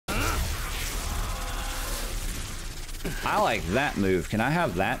I like that move. Can I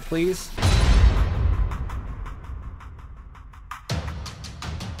have that, please?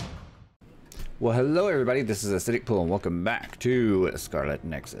 Well, hello everybody, this is AcidicPool and welcome back to Scarlet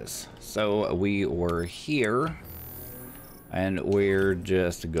Nexus. So we were here and we're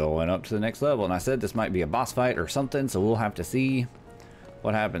just going up to the next level, and I said this might be a boss fight or something, so we'll have to see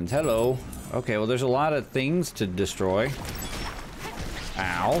what happens. Hello. Okay, well there's a lot of things to destroy.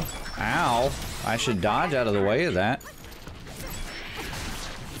 Ow. Ow. I should dodge out of the way of that.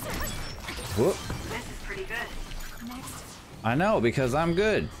 Whoop. This is pretty good. Next. I know, because I'm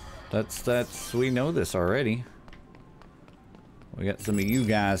good. We know this already. We got some of you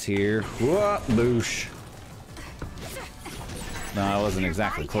guys here. Whoop, boosh. No, I wasn't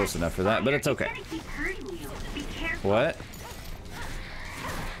exactly close enough for that, but it's okay. What?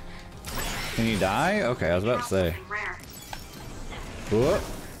 Can you die? Okay, I was about to say. Whoop.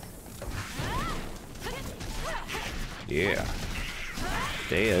 Yeah.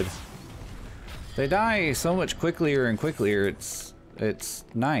 Dead. They die so much quicker and quicker. It's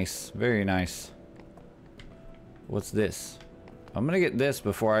nice. Very nice. What's this? I'm gonna get this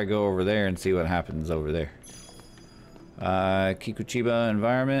before I go over there and see what happens over there. Kikuchiba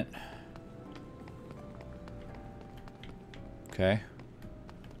environment. Okay.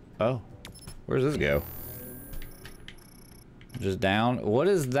 Oh. Where does this go? Just down? What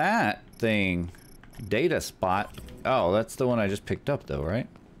is that thing? Data spot. Oh, that's the one I just picked up though, right?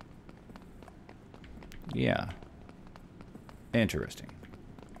 Yeah. Interesting.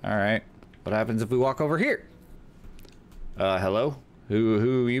 Alright. What happens if we walk over here? Hello?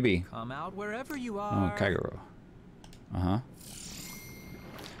 Who you be? Come out wherever you are. Oh, Kagero. Uh-huh.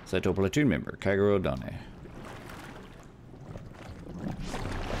 Seto platoon member, Kagero Done.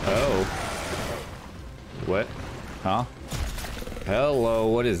 Oh. What? Huh? Hello,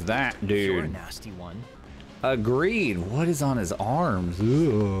 what is that, dude? You're a nasty one. Agreed. What is on his arms? Ugh.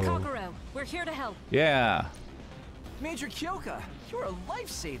 Kagero, we're here to help. Yeah. Major Kyoka, you're a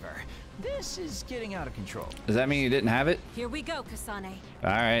lifesaver. This is getting out of control. Does that mean you didn't have it? Here we go, Kasane.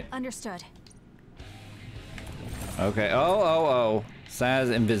 Alright. Understood. Okay. Oh.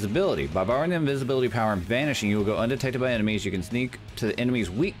 Saz invisibility. By borrowing the invisibility power and vanishing, you will go undetected by enemies. You can sneak to the enemy's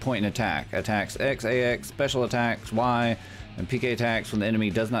weak point and attack. Attacks X, AX, special attacks Y, and PK attacks when the enemy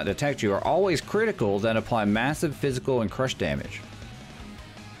does not detect you are always critical that apply massive physical and crush damage.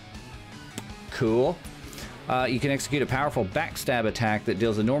 Cool. You can execute a powerful backstab attack that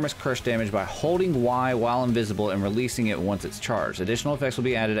deals enormous crush damage by holding Y while invisible and releasing it once it's charged. Additional effects will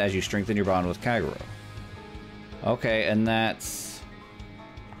be added as you strengthen your bond with Kagero. Okay, and that's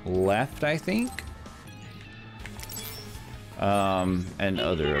left, I think. And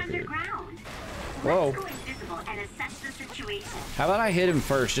other up here. Whoa. How about I hit him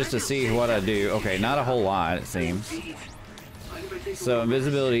first just to see what I do? Okay, not a whole lot, it seems. So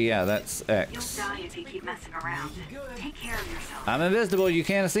invisibility, yeah, that's X. I'm invisible, you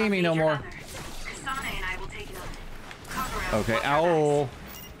can't see me no more. Okay, ow.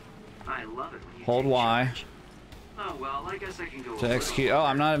 Hold Y. To execute. Oh,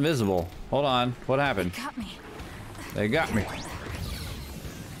 I'm not invisible. Hold on. What happened? They got me.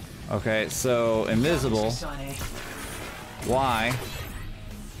 Okay, so invisible. Y.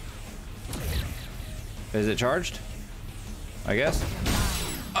 Is it charged? I guess.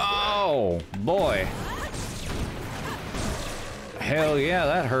 Oh, boy. Hell yeah,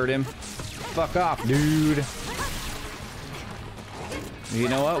 that hurt him. Fuck off, dude. You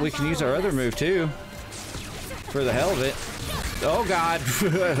know what? We can use our other move, too. For the hell of it. Oh, God.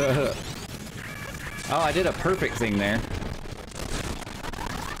 Oh, I did a perfect thing there.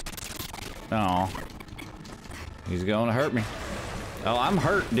 Oh. He's going to hurt me. Oh, I'm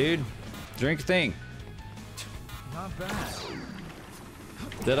hurt, dude. Drink a thing. Not bad.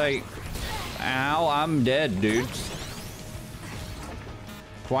 Did I... Ow, I'm dead, dude.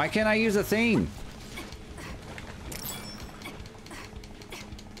 Why can't I use a thing?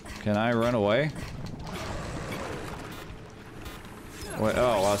 Can I run away? Wait, oh,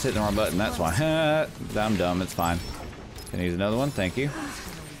 I was hitting the wrong button, that's why. I'm dumb, it's fine. Can I use another one? Thank you.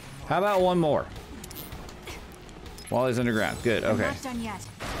 How about one more? While he's underground. Good, okay. Not done yet.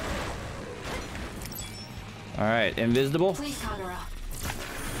 Alright, invisible. Please, Kagero.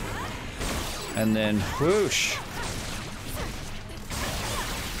 And then whoosh.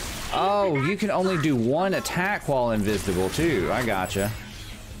 Oh, you can only do one attack while invisible too. I gotcha.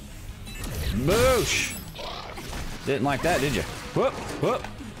 Boosh! Didn't like that, did you? Whoop, whoop.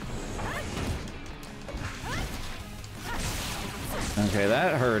 Okay,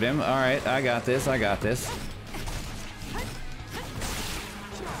 that hurt him. Alright, I got this, I got this.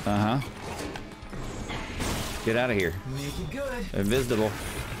 Get out of here. Make it good. Invisible.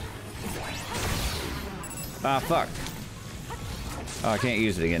 Ah, fuck. Oh, I can't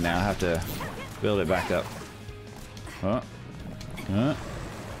use it again now. I have to build it back up. Huh? Huh?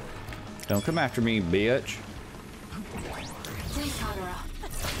 Don't come after me, bitch.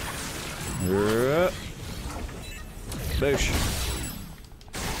 Boosh.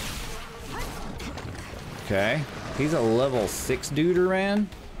 Okay. He's a level 6 dude-aran.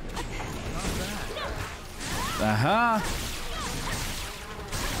 Uh-huh.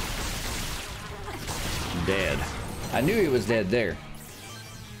 Dead. I knew he was dead there.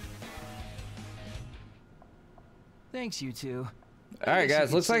 Thanks, you two. Alright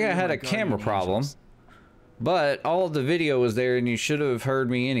guys, looks like I had a camera problem. But all of the video was there and you should have heard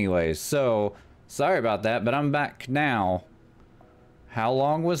me anyways. So, sorry about that, but I'm back now. How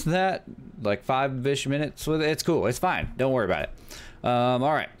long was that? Like 5-ish minutes with it? It's cool, it's fine. Don't worry about it.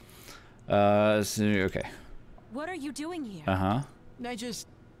 Alright. Okay. What are you doing here? Uh-huh.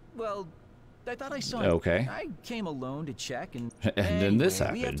 Well, I thought I saw Okay. I came alone to check and And then this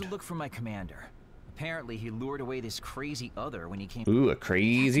anyway, we have happened. to look for my commander. Apparently he lured away this crazy other when he came. Ooh, a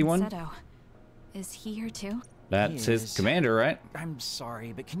crazy one? Seto. Is he here too? That's He his is. commander, right? I'm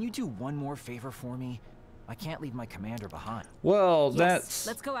sorry, but can you do one more favor for me? I can't leave my commander behind. Well, Yes, that's...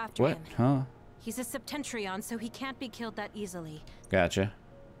 let's go after What? him. Huh? He's a Septentrion, so he can't be killed that easily. Gotcha.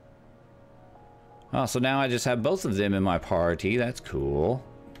 Oh, so now I just have both of them in my party. That's cool.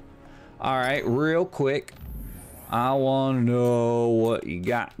 Alright, real quick. I want to know what you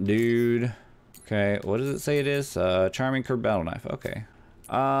got, dude. Okay, what does it say it is? Charming curved battle knife. Okay.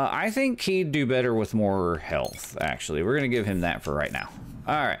 I think he'd do better with more health, actually. We're going to give him that for right now.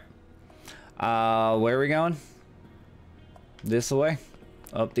 Alright. Where are we going? This way?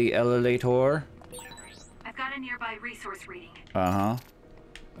 Up the elevator? I've got a nearby resource reading. Uh-huh.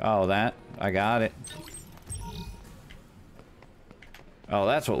 Oh, that. I got it. Oh,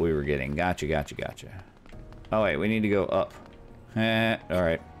 that's what we were getting. Gotcha, gotcha, gotcha. Oh, wait. We need to go up.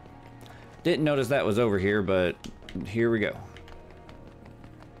 Alright. Didn't notice that was over here, but here we go.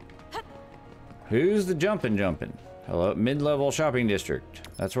 Who's the jumping? Hello, mid-level shopping district.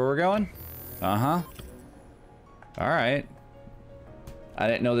 That's where we're going? Uh-huh. Alright. I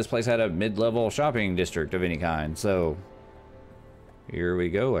didn't know this place had a mid-level shopping district of any kind, so... Here we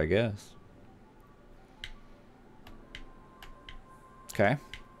go, I guess. Okay.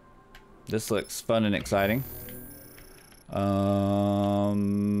 This looks fun and exciting.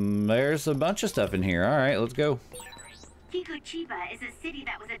 There's a bunch of stuff in here. Alright, let's go. Kikuchiba is a city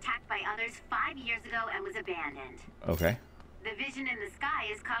that was attacked by others 5 years ago and was abandoned. Okay. The vision in the sky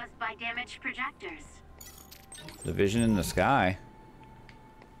is caused by damaged projectors. The vision in the sky.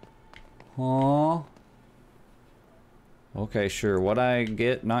 Huh? Okay, sure. What I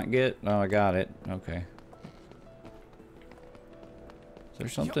get, not get? Oh, I got it. Okay. Is there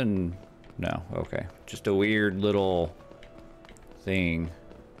something? No. Okay. Just a weird little thing.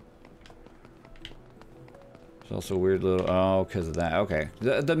 It's also a weird little... Oh, because of that. Okay.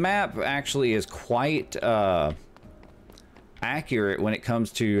 The map actually is quite accurate when it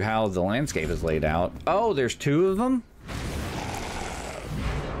comes to how the landscape is laid out. Oh, there's 2 of them?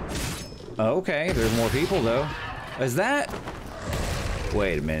 Okay, there's more people though. Is that...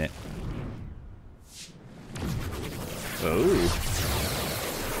 Wait a minute.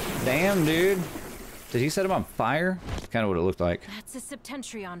 Oh. Damn, dude. Did he set him on fire? That's kind of what it looked like. That's a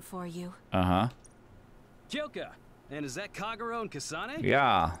Septentrion for you. Uh-huh. Kyoka! And is that Kagero and Kasane?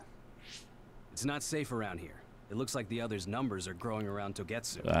 Yeah. It's not safe around here. It looks like the others' numbers are growing around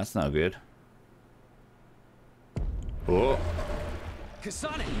Togetsu. That's not good. Oh.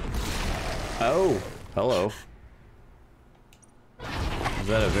 Kasane! Oh. Hello. Is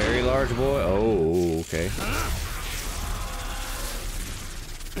that a very large boy? Oh, okay.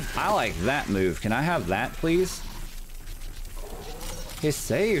 I like that move. Can I have that, please? He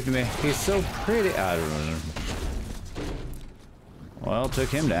saved me. He's so pretty. I don't know. Well, took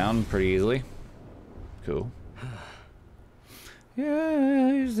him down pretty easily. Cool.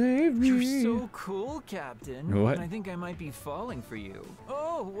 Yeah, he saved me. You're so cool, Captain. What? I think I might be falling for you.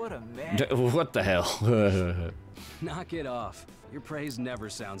 Oh, what a man. What the hell? Knock it off. Your praise never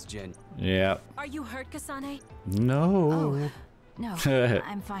sounds genuine. Yep. Are you hurt, Kasane? No. No,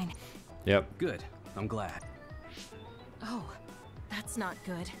 I'm fine. Yep. Good. I'm glad. Oh, that's not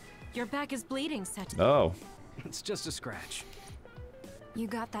good. Your back is bleeding, Set. Oh. It's just a scratch. You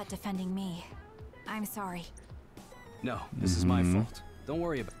got that defending me. I'm sorry. No, this is my fault. Don't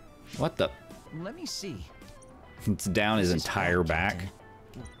worry about it. What the? Let me see. It's down his This is entire bad, back.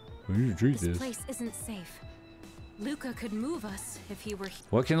 Captain. What do you treat This place isn't safe. Luca could move us if he were here.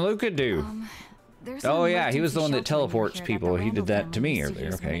 What can Luca do? There's Oh, an yeah, he was the one that emergency shelter near teleports here people. the He did Randall that to family me used earlier.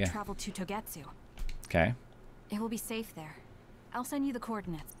 use Okay, when they yeah. traveled to Togetsu. Okay. It will be safe there. I'll send you the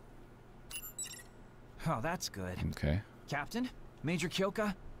coordinates. Oh, that's good. Okay. Captain, Major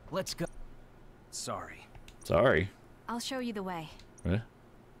Kyoka, let's go. Sorry. Sorry. I'll show you the way. What?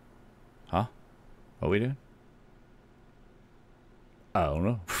 Huh? What we doing? I don't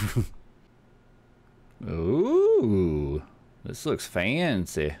know. Ooh, this looks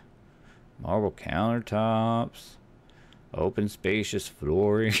fancy. Marble countertops, open spacious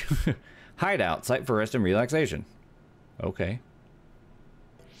flooring. Hideout, site for rest and relaxation. Okay.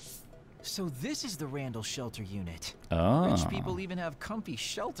 So this is the Randall shelter unit. Oh. Rich people even have comfy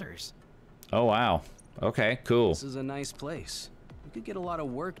shelters. Oh, wow. Okay, cool. This is a nice place. We could get a lot of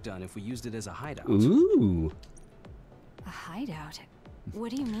work done if we used it as a hideout. Ooh. A hideout? What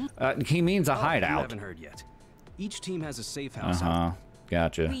do you mean? He means a You hideout. haven't heard yet. Each team has a safe house. Uh-huh.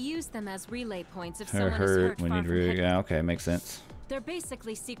 Gotcha. We use them as relay points if Her someone is hurt hurt. We far need from to. Yeah, okay, makes sense. They're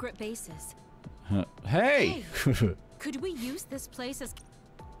basically secret bases. Hey! Could we use this place as...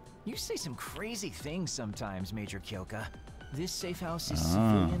 You say some crazy things sometimes, Major Kyoka. This safe house is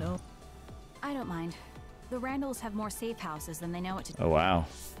civilian owned. I don't mind. The Randalls have more safe houses than they know what to do. Oh, wow.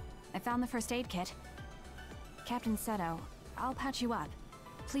 I found the first aid kit. Captain Seto, I'll patch you up.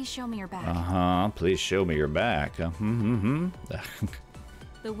 Please show me your back. Uh-huh. Please show me your back.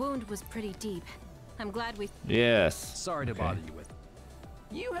 The wound was pretty deep. I'm glad we... Yes. Sorry to bother you with it.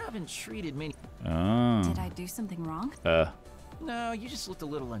 You haven't treated many. Oh. Did I do something wrong? No, you just looked a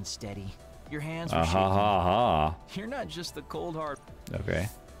little unsteady. Your hands Ha were shaking. ha. You're not just the cold heart. Okay.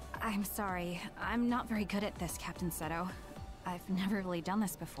 I'm sorry. I'm not very good at this, Captain Seto. I've never really done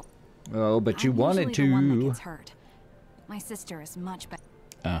this before. Oh, but you I'm wanted usually the one that to. gets hurt. My sister is much better.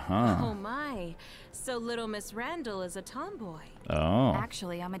 Uh-huh. Oh my. So little Miss Randall is a tomboy. Oh.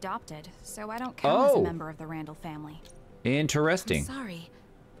 Actually, I'm adopted, so I don't count as Oh. a member of the Randall family. I'm Interesting. sorry.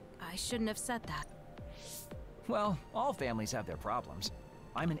 I shouldn't have said that. Well, all families have their problems.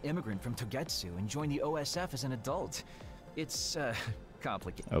 I'm an immigrant from Togetsu and joined the OSF as an adult. It's,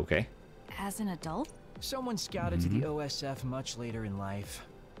 complicated. Okay. As an adult? Someone scouted to the OSF much later in life.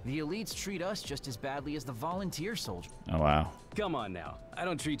 The elites treat us just as badly as the volunteer soldiers. Oh, wow. Come on now. I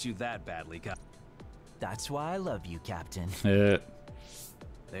don't treat you that badly, That's why I love you, Captain. There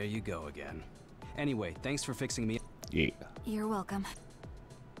you go again. Anyway, thanks for fixing me. Yeah. You're welcome.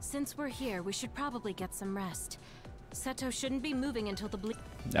 Since we're here, we should probably get some rest. Seto shouldn't be moving until the bleed.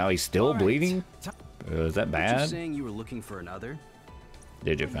 Now he's still All right. bleeding? Is that Weren't you bad? saying you were looking for another?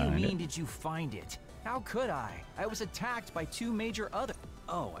 Did you What do you find mean, it? did you find it? How could I? I was attacked by 2 major other.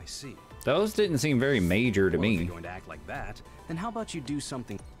 Oh, I see. Those didn't seem very major to Well, if me. you're going to act like that, then how about you do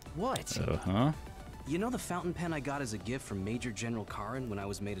something? What? Uh-huh. You know the fountain pen I got as a gift from Major General Karin when I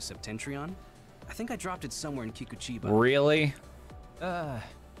was made a Septentrion? I think I dropped it somewhere in Kikuchiba. Really?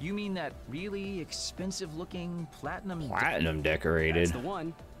 You mean that really expensive-looking platinum? Platinum decorated. That's the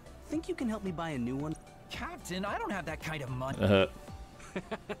one. Think you can help me buy a new one? Captain, I don't have that kind of money.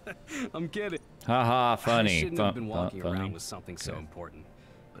 I'm kidding. Haha, I funny. shouldn't have been walking funny. around with something so important.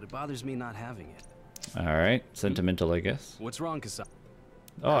 But it bothers me not having it. Alright. Sentimental, I guess. What's wrong, Kasa?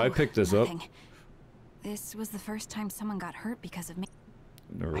 Oh, I picked this up. Nothing. This was the first time someone got hurt because of me.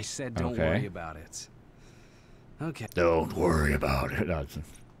 I said don't Okay. worry about it. Okay. Don't worry about it.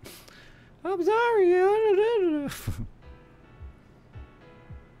 I'm sorry.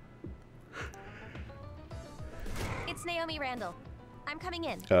 It's Naomi Randall. I'm coming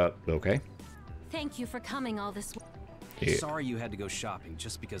in. Okay. Thank you for coming all this way. Yeah. Sorry you had to go shopping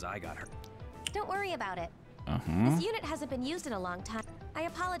just because I got hurt. Don't worry about it. Uh-huh. This unit hasn't been used in a long time. I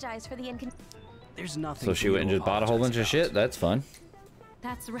apologize for the inconvenience. There's nothing. So for she you went and to just bought a whole bunch of apologize shit? That's fun.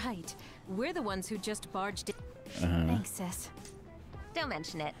 That's right. We're the ones who just barged in. Thanks, sis. Don't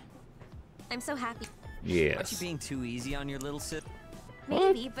mention it. I'm so happy. Aren't you Yes. being too easy on your little sis?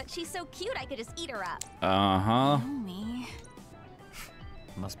 Maybe, but she's so cute I could just eat her up. Uh-huh. Me.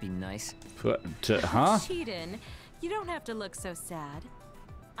 Must be nice. Huh? Cheatin', you don't have to look so sad.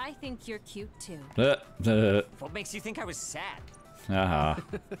 I think you're cute too. What makes you think I was sad? Uh-huh.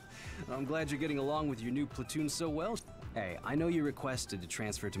 I'm glad you're getting along with your new platoon so well. Hey, I know you requested to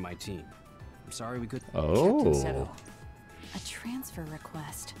transfer to my team. I'm sorry we couldn't. Oh. A transfer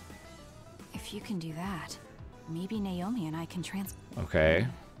request. If you can do that, maybe Naomi and I can transfer. Okay.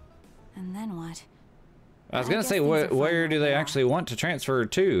 And then what? I was I gonna guess say, things are fine where right do they now. actually want to transfer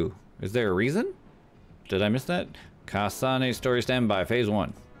to? Is there a reason? Did I miss that? Kasane story standby, phase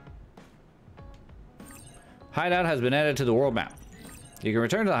 1. Hideout has been added to the world map. You can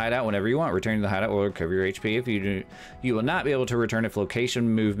return to the hideout whenever you want. Returning to the hideout will recover your HP. If you do, you will not be able to return if location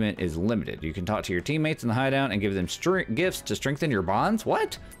movement is limited. You can talk to your teammates in the hideout and give them gifts to strengthen your bonds.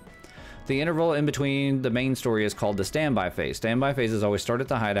 What? The interval in between the main story is called the standby phase. Standby phases always start at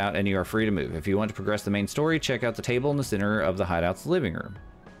the hideout and you are free to move. If you want to progress the main story, check out the table in the center of the hideout's living room.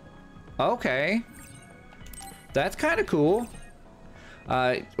 Okay. That's kind of cool.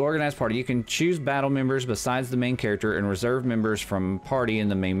 Organized party. You can choose battle members besides the main character and reserve members from party in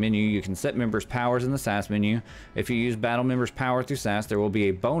the main menu. You can set members' powers in the SAS menu. If you use battle members' power through SAS, there will be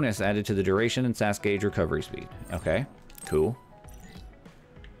a bonus added to the duration and SAS gauge recovery speed. Okay, cool.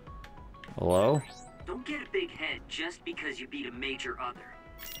 Hello? Don't get a big head just because you beat a major other.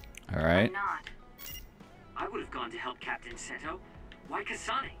 All right. I'm not. I would have gone to help Captain Seto. Why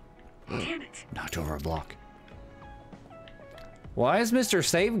Kasane? Damn it. Knocked over a block. Why is Mr.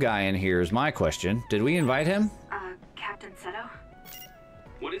 Save Guy in here is my question. Did we invite him? Captain Seto?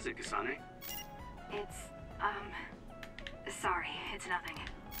 What is it, Kasane? It's, sorry, it's nothing.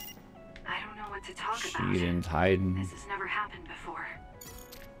 I don't know what to talk about. Sheeden's hiding. This has never happened before.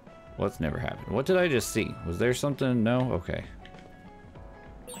 What's never happened? What did I just see? Was there something? No? Okay.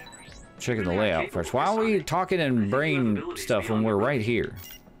 Checking the layout first. Why are we talking and brain stuff when we're right here?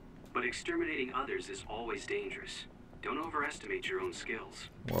 But exterminating others is always dangerous. Don't overestimate your own skills.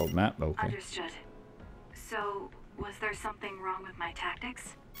 World map? Okay. Understood. So, was there something wrong with my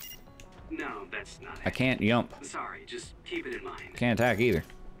tactics? No, that's not it. I can't yump. Sorry, just keep it in mind. Can't attack either.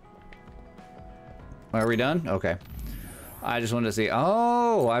 Are we done? Okay. I just wanted to see.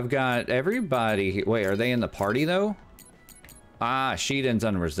 Oh, I've got everybody. Wait, are they in the party though? Ah, Sheeden's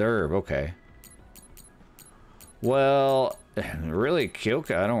on reserve. Okay. Well, really,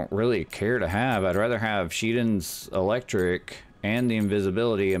 Kyoka, I don't really care to have. I'd rather have Sheeden's electric and the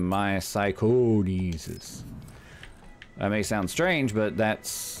invisibility and my psychonesis. That may sound strange, but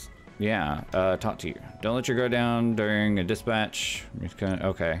that's, yeah. Talk to you. Don't let your guard down during a dispatch.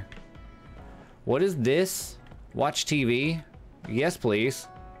 Okay. What is this? Watch TV? Yes, please.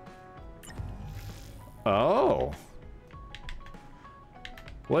 Oh.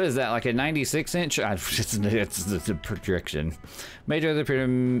 What is that, like a 96 inch? It's a projection. Major of the period,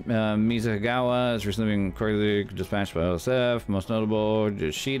 Mizagawa is receiving quarterly dispatched by OSF. Most notable,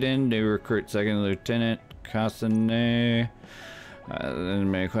 Shiden, new recruit second lieutenant, Kasane.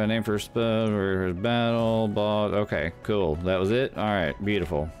 Then make a name for his battle, blah. Okay, cool. That was it? Alright,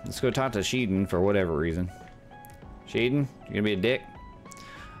 beautiful. Let's go talk to Shiden for whatever reason. Shiden, you gonna be a dick?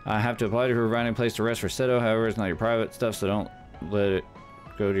 I have to apply to providing a place to rest for Seto, however, it's not your private stuff, so don't let it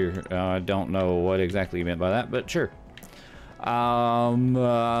go to your, I don't know what exactly you meant by that, but sure.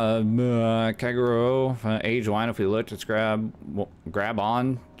 Kaguro, age wine, if we look, let's grab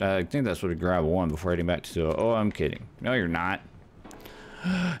on. I think that's what a grab one before heading back to, oh, I'm kidding. No, you're not.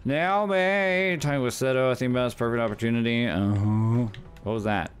 Now, man, time with Seto, I think about this perfect opportunity. What was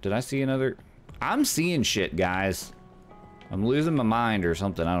that? Did I see another? I'm seeing shit, guys. I'm losing my mind or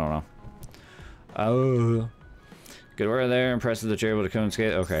something, I don't know. Oh. Good work there. Impressive that you're able to come and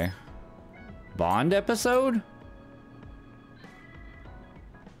skate. Okay. Bond episode?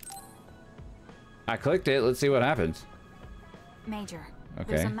 I clicked it. Let's see what happens. Major.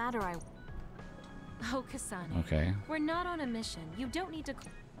 Okay. There's a matter Oh, Kasane. Okay. We're not on a mission. You don't need to...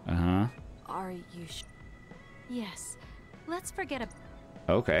 Uh-huh. Are you Yes. Let's forget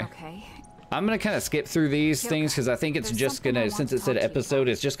Okay. Okay. I'm gonna kind of skip through these things because I think it's just gonna, since it said episode,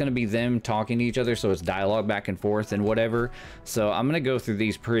 it's just gonna be them talking to each other, so it's dialogue back and forth and whatever. So I'm gonna go through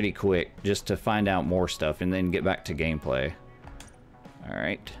these pretty quick just to find out more stuff and then get back to gameplay. All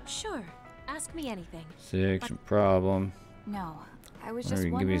right. Sure. Ask me anything. Six problem. No. I was Or just you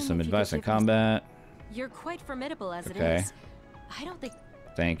can wondering give me some if you advice could on give me combat. You're quite formidable as it Okay. is. I don't think...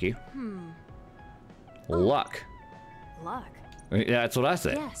 Thank you. Luck. luck. Yeah, that's what I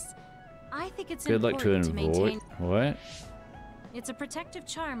said. Yes. I think it's Good luck to important to avoid. maintain... What? It's a protective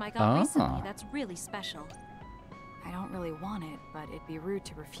charm I got recently Ah. that's really special. I don't really want it, but it'd be rude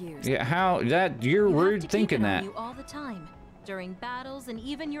to refuse. Yeah, how that you're You have rude to keep thinking it on that. you all the time, during battles and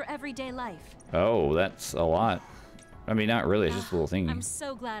even your everyday life. Oh, that's a lot. I mean, not really. It's just a little thingy. I'm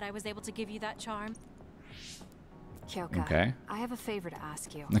so glad I was able to give you that charm. Kyoka, Okay. I have a favor to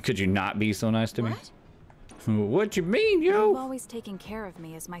ask you. Could you not be so nice to me? What? What you mean, You've yo? always taken care of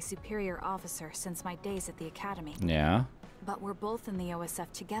me as my superior officer since my days at the academy. Yeah. But we're both in the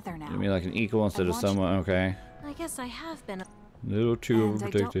OSF together now. Give me like an equal instead of want you- someone. Okay. I guess I have been. Little too And I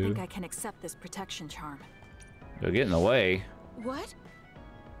don't overprotective. think I can accept this protection charm. They'll get in the way. What?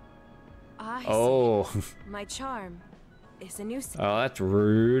 I Oh. see. My charm is a new. Oh, that's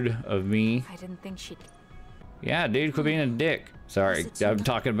rude of me. I didn't think she'd... Yeah, dude, quit being a dick. Sorry, I'm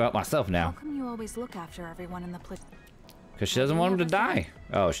talking about myself How now. come you always look after everyone in the platoon? Because she doesn't want him to die.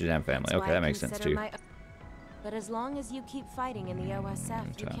 Oh, she didn't have family. Okay, that makes sense too. But as long as you keep fighting in the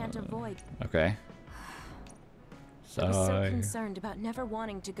OSF, you can't avoid. Okay. I was so Sorry. concerned about never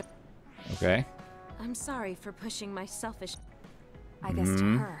wanting to go. Okay. I'm sorry for pushing my selfish. I guess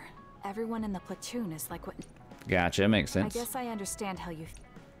to her, everyone in the platoon is like what. Gotcha, makes I sense. guess I understand how you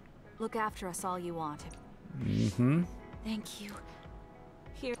look after us all you want. Mm-hmm. Thank you.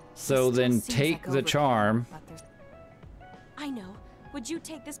 Here. So This then still seems take like the overkill, charm. but there's- I know. Would you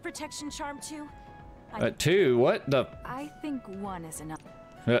take this protection charm too? Two? What the? I think one is enough.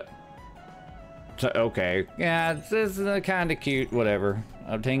 Okay. Yeah, this is kind of cute. Whatever.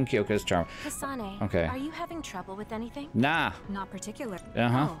 Obtain Kyoka's charm. Kasane, Okay. are you having trouble with anything? Nah. Not particular.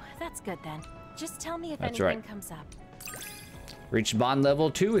 Uh-huh. Oh, that's good then. Just tell me if That's anything right. comes up. Reach bond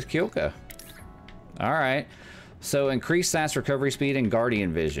level 2 with Kyoka. Alright. So increase SAS recovery speed and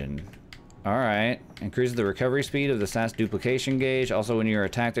Guardian Vision. Alright. Increases the recovery speed of the SAS duplication gauge. Also, when you're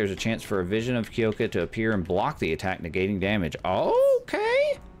attacked, there's a chance for a vision of Kyoka to appear and block the attack, negating damage.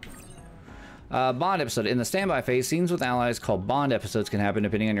 Okay. Bond episode. In the standby phase, scenes with allies called bond episodes can happen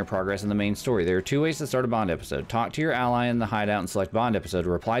depending on your progress in the main story. There are 2 ways to start a bond episode. Talk to your ally in the hideout and select bond episode.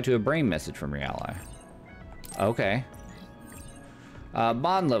 Reply to a brain message from your ally. Okay.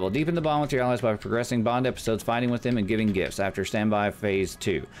 Bond level. Deepen the bond with your allies by progressing bond episodes, fighting with them, and giving gifts after standby phase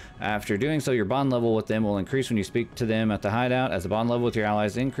 2. After doing so, your bond level with them will increase when you speak to them at the hideout. As the bond level with your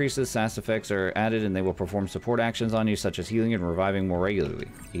allies increases, SAS effects are added and they will perform support actions on you, such as healing and reviving more regularly.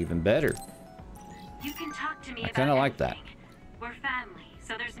 Even better. You can talk to me I about kinda like that. anything. We're family,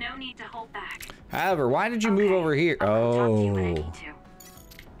 so there's no need to hold back. However, why did you move Okay, over here? I'll come talk to you when I Oh. need to.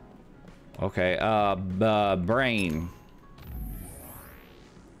 Okay, brain.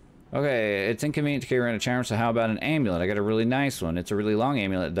 Okay, it's inconvenient to carry around a charm, so how about an amulet? I got a really nice one. It's a really long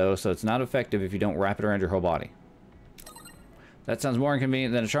amulet, though, so it's not effective if you don't wrap it around your whole body. That sounds more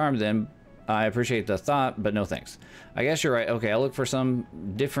inconvenient than a charm, then. I appreciate the thought, but no thanks. I guess you're right. Okay, I'll look for some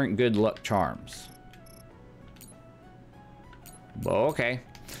different good luck charms. Okay.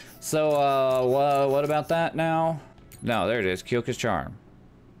 So, what about that now? No, there it is. Kyoka's charm.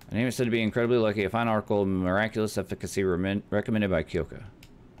 A name is said to be incredibly lucky. A fine article of miraculous efficacy recommended by Kyoka.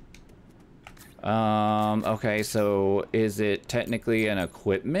 Okay, so is it technically an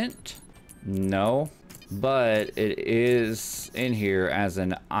equipment? No, but it is in here as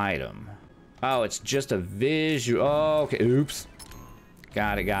an item. Oh, it's just a visual. Oh, okay, oops.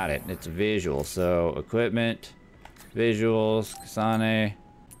 Got it. It's a visual, so equipment, visuals, Kasane.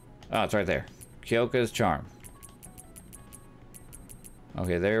 Oh, it's right there. Kyoka's charm.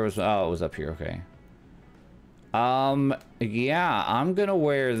 Okay, there was, oh, it was up here, okay. Yeah, I'm gonna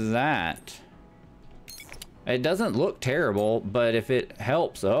wear that. It doesn't look terrible, but if it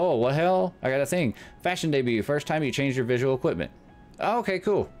helps, oh, what hell? I got a thing. Fashion debut, first time you change your visual equipment. Oh, okay,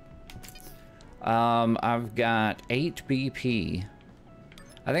 cool. I've got 8 BP.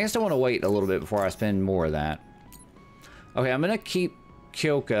 I think I still want to wait a little bit before I spend more of that. Okay, I'm gonna keep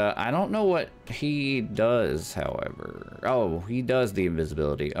Kyoka. I don't know what he does, however. Oh, he does the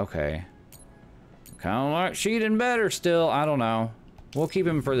invisibility. Okay. Kind of like Sheedan better still. I don't know. We'll keep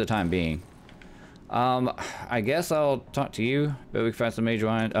him for the time being. I guess I'll talk to you, but we can find some major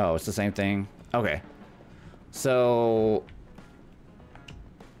line. Oh, it's the same thing. Okay. So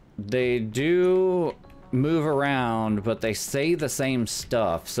they do move around, but they say the same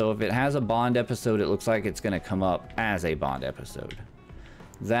stuff. So if it has a Bond episode, it looks like it's going to come up as a Bond episode.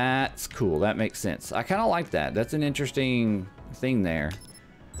 That's cool. That makes sense. I kind of like that. That's an interesting thing there.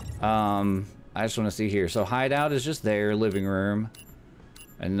 I just want to see here. So hideout is just there, living room.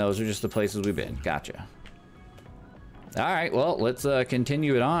 And those are just the places we've been. Gotcha. Alright, well, let's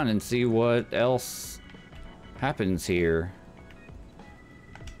continue it on and see what else happens here.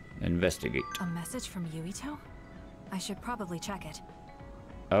 Investigate. A message from Yuito? I should probably check it.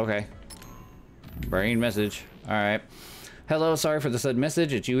 Okay. Brain message. Alright. Hello, sorry for the sudden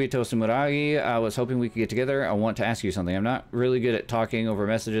message. It's Yuito Sumuragi. I was hoping we could get together. I want to ask you something. I'm not really good at talking over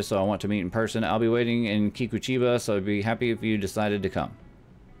messages, so I want to meet in person. I'll be waiting in Kikuchiba, so I'd be happy if you decided to come.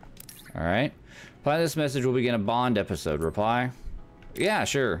 Alright. Reply to this message will begin a Bond episode. Reply? Yeah,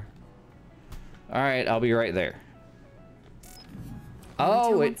 sure. Alright, I'll be right there.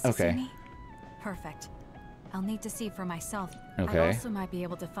 Oh, wait, okay. Perfect. I'll need to see for myself. Okay. I also might be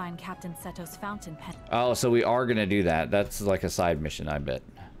able to find Captain Seto's fountain pen. Oh, so we are gonna do that. That's like a side mission, I bet.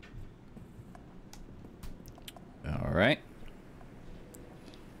 Alright.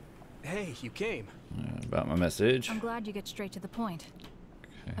 Hey, you came. About my message. I'm glad you get straight to the point.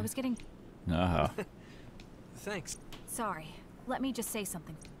 Okay. I was getting... Uh-huh. Thanks. Sorry. Let me just say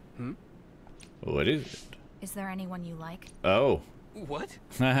something. What is it? Is there anyone you like? Oh. What?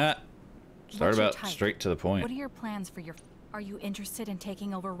 Haha. Start What's your about type? straight to the point. What are your plans for your... Are you interested in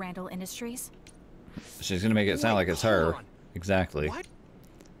taking over Randall Industries? She's gonna make it sound like it's her. Exactly. What?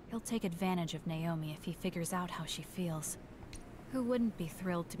 He'll take advantage of Naomi if he figures out how she feels. Who wouldn't be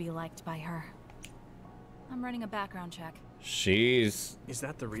thrilled to be liked by her? I'm running a background check. She's Is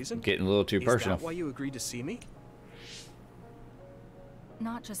that the reason? getting a little too personal. Is that why you agreed to see me?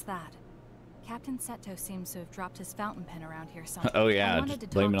 Not just that. Captain Seto seems to have dropped his fountain pen around here somewhere. Oh I yeah, wanted just to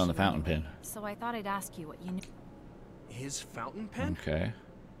blame talk it on to the you fountain anyway, pen. So I thought I'd ask you what you knew. His fountain pen? Okay.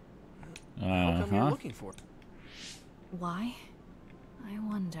 How come you're looking for it? Why? I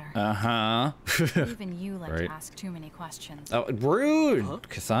wonder. Right. Even you like to ask too many questions. Oh, rude! Huh?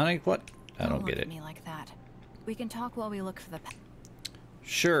 Kasane, what? I don't look get at it. me like that. We can talk while we look for the pen.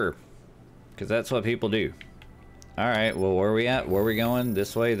 Sure. Because that's what people do. Alright, well, where are we at? Where are we going?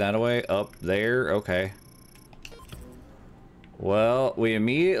 This way, that way, up, there? Okay. Well, we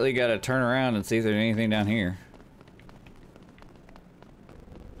immediately got to turn around and see if there's anything down here.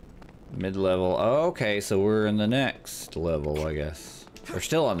 Mid-level. Oh, okay, so we're in the next level, I guess. We're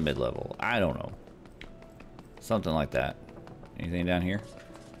still on the mid-level. I don't know. Something like that. Anything down here?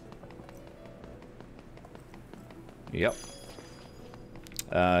 Yep.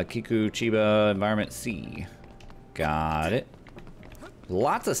 Kiku Chiba Environment C. Got it.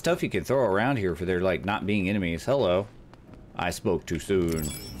 Lots of stuff you can throw around here for their, like, not being enemies. Hello. I spoke too soon.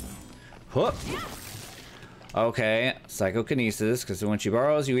 Whoop. Okay, psychokinesis, because when she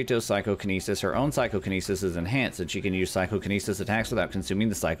borrows Yuito's psychokinesis, her own psychokinesis is enhanced, and she can use psychokinesis attacks without consuming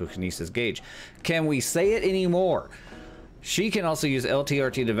the psychokinesis gauge. Can we say it anymore? She can also use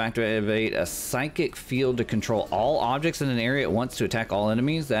LTRT to activate a psychic field to control all objects in an area at once to attack all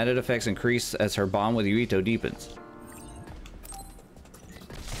enemies. The added effects increase as her bond with Yuito deepens.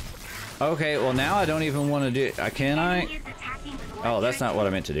 Okay, well now I don't even want to do... can I? Oh, that's not what I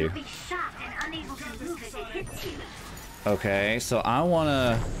meant to do. Okay, so I want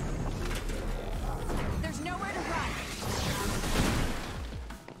to... There's nowhere to run.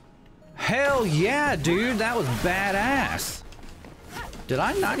 Hell yeah, dude, that was badass. Did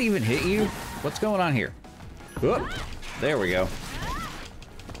I not even hit you? What's going on here? Whoop, there we go.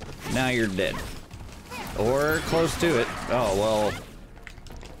 Now you're dead. Or close to it. Oh, well.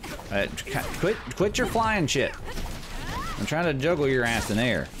 Quit your flying shit. I'm trying to juggle your ass in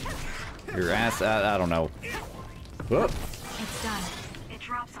air. Your ass, I don't know. Whoop. It's done. It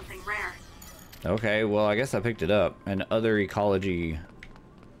dropped something rare. Okay, well, I guess I picked it up. And other ecology.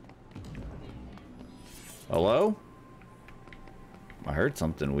 Hello? I heard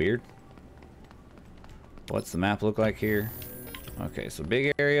something weird. What's the map look like here? Okay, so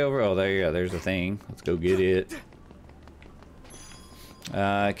big area over. Oh, there you go. There's a thing. Let's go get it.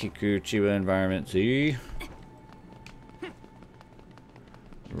 Kiku Chiba Environment C.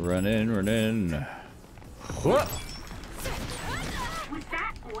 Running, running. Whoop! Was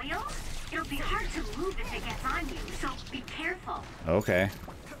that oil? It'll be hard to move if it gets on you, so be careful. Okay.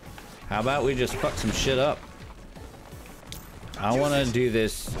 How about we just fuck some shit up? I want to do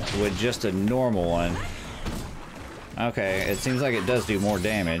this with just a normal one. Okay, it seems like it does do more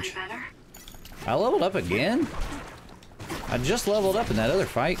damage. I leveled up again? I just leveled up in that other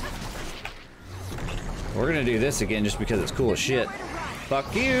fight. We're gonna do this again just because it's cool as shit.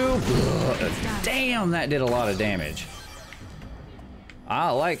 Fuck you! Damn, that did a lot of damage. I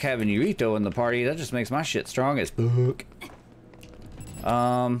like having Yuito in the party. That just makes my shit strong as fuck.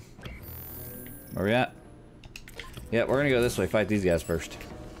 Where we at? Yeah, we're gonna go this way. Fight these guys first.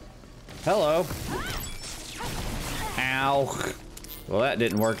 Hello. Ow. Well, that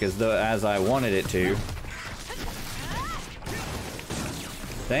didn't work as I wanted it to.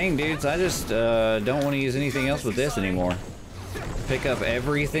 Dang, dudes, I just don't want to use anything else with this anymore. Pick up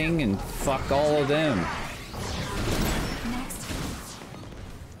everything and fuck all of them.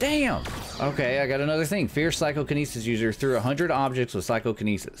 Damn! Okay, I got another thing. Fierce psychokinesis user through 100 objects with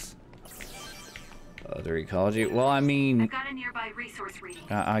psychokinesis. Other ecology. Well, I mean... I've got a nearby resource reading.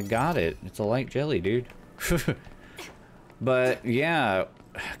 I got it. It's a light jelly, dude. But, yeah.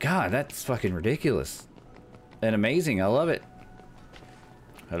 God, that's fucking ridiculous. And amazing. I love it.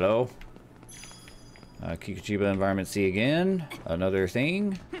 Hello? Kikuchiba Environment C again. Another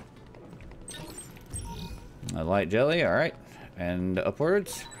thing. A light jelly, alright. And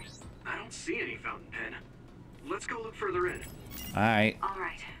upwards. I don't see any fountain pen. Let's go look further in. Alright. All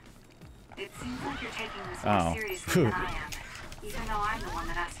right. It seems like you're taking this more seriously than I am, even though I'm the one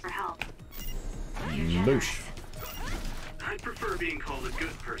that asked for help. You're generous. Boosh. I'd prefer being called a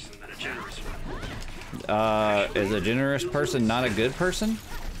good person than a generous one. Is a generous person not a good person?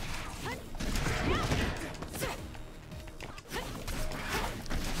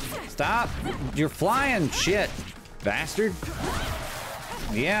 Stop! You're flying, shit, bastard.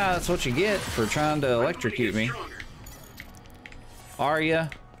 Yeah, that's what you get for trying to electrocute me. Are ya?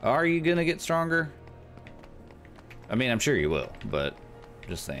 Are you gonna get stronger? I mean, I'm sure you will, but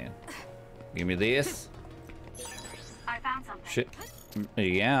just saying. Give me this. I found something. Shit.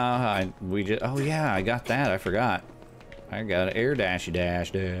 Yeah, oh yeah, I got that. I forgot. I got an air dashy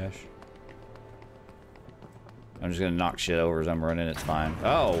dash dash. I'm just gonna knock shit over as I'm running. It's fine.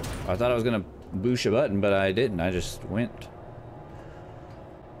 Oh, I thought I was gonna boosh a button, but I didn't. I just went.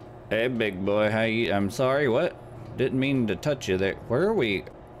 Hey, big boy, how you? I'm sorry. What? Didn't mean to touch you there. Where are we?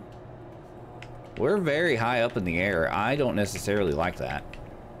 We're very high up in the air. I don't necessarily like that.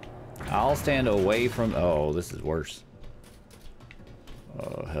 I'll stand away from. Oh, this is worse.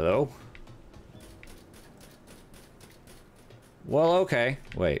 Hello? Well, okay.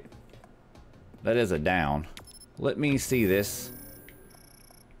 Wait. That is a down. Let me see this.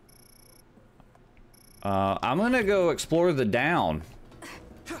 I'm gonna go explore the down.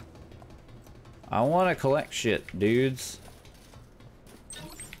 I want to collect shit, dudes.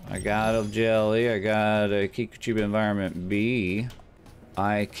 I got a jelly. I got a Kikuchiba Environment B.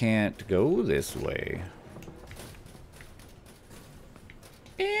 I can't go this way.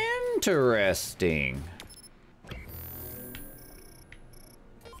 Interesting.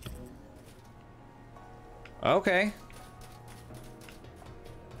 Okay.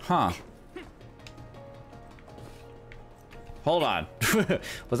 Huh. Hold on.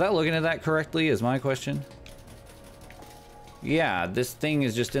 Was I looking at that correctly is my question? Yeah, this thing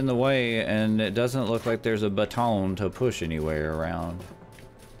is just in the way and it doesn't look like there's a baton to push anywhere around.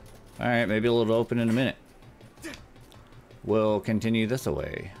 Alright, maybe it'll open in a minute. We'll continue this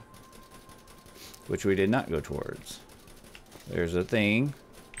away. Which we did not go towards. There's a thing.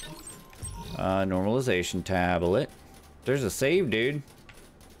 Normalization tablet. There's a save, dude.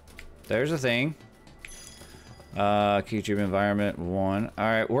 There's a thing. YouTube environment 1.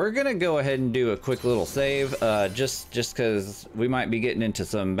 Alright, we're gonna go ahead and do a quick little save, just because we might be getting into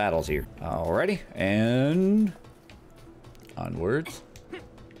some battles here. Alrighty, and onwards.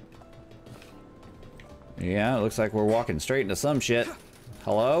 Yeah, it looks like we're walking straight into some shit.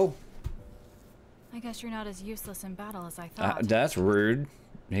 Hello? I guess you're not as useless in battle as I thought. That's rude.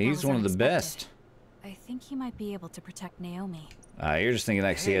 He's one of the best. I think he might be able to protect Naomi. You're just thinking that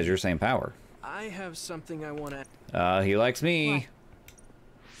because he has your same power. I have something I want to... He likes me. What?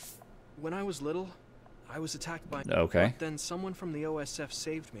 When I was little, I was attacked by... Okay. But then someone from the OSF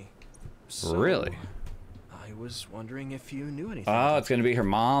saved me. So, really? I was wondering if you knew anything. Oh, it's gonna be her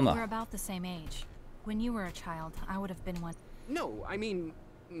mama. We're about the same age. When you were a child, I would have been one. No, I mean,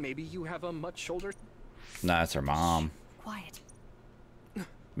 maybe you have a much older... Nah, it's her mom. Quiet.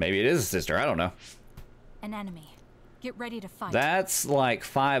 Maybe it is a sister, I don't know. An enemy. Get ready to fight. That's like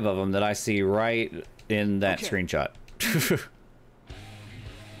 5 of them that I see right in that screenshot.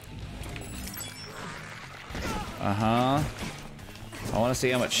 Uh-huh. I want to see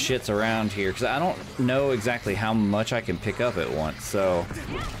how much shit's around here, because I don't know exactly how much I can pick up at once, so...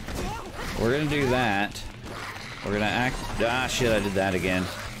 We're gonna do that. We're gonna act... Ah, shit, I did that again.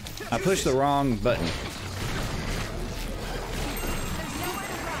 I pushed the wrong button.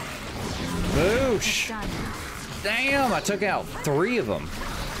 Boosh! Damn, I took out 3 of them.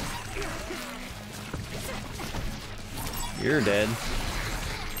 You're dead.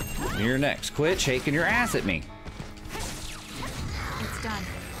 You're next. Quit shaking your ass at me. It's done.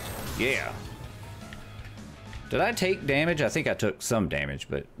 Yeah. Did I take damage? I think I took some damage,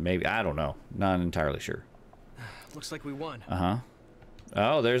 but maybe, I don't know. Not entirely sure. Looks like we won. Uh-huh.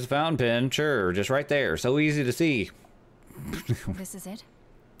 Oh, there's a fountain pen. Sure, just right there. So easy to see. This is it?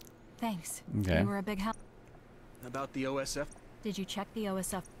 Thanks. Okay. You were a big help. About the OSF? Did you check the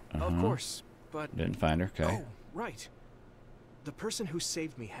OSF? Of course, but... Didn't find her, okay. Oh, right. The person who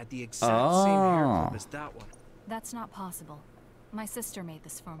saved me had the exact same hair clip as that one. That's not possible. My sister made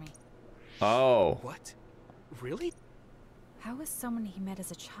this for me. Oh. What? Really? How is someone he met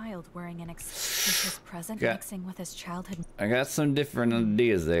as a child wearing an suspicious present mixing with his childhood? I got some different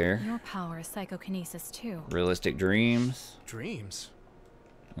ideas there. Your power is psychokinesis too. Realistic dreams. Dreams?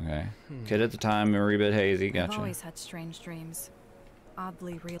 Okay. Kid at the time, memory bit hazy. Gotcha. I've always had strange dreams.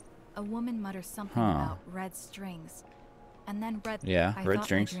 Oddly real. A woman mutters something about red strings. And then red... Yeah, I red thought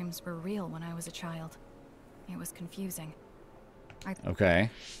strings. my dreams were real when I was a child. It was confusing. Okay.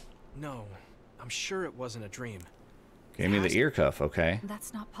 No, I'm sure it wasn't a dream. Gave me the ear cuff, okay.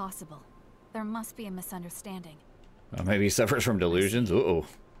 That's not possible. There must be a misunderstanding. Maybe he suffers from delusions. Uh-oh.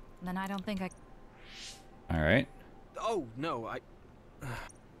 Then I don't think I... Alright. Oh, no,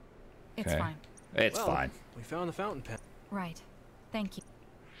 It's Okay. fine. It's well, fine. We found the fountain pen. Right. Thank you.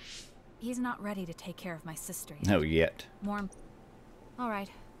 He's not ready to take care of my sister yet. No, yet. More. All right.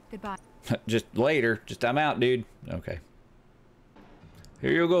 Goodbye. Just later. Just I'm out, dude. Okay.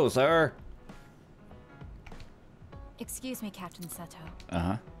 Here you go, sir. Excuse me, Captain Seto.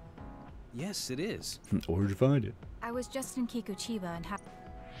 Uh-huh. Yes, it is. Where'd you find it? I was just in Kikuchiba and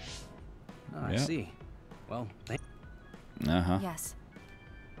Oh, I Yeah. see. Well, Uh-huh. Yes.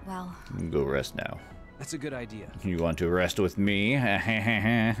 Well, You can go rest now. that's a good idea. You want to rest with me?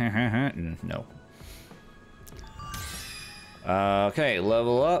 No. Okay,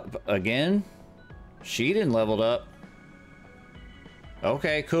 level up again. Sheedan leveled up.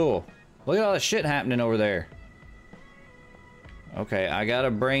 Okay, cool. Look at all the shit happening over there. Okay, I got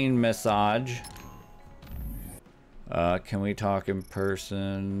a brain massage. Can we talk in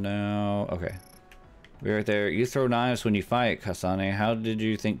person now? Okay. Be right there. You throw knives when you fight, Kasane. How did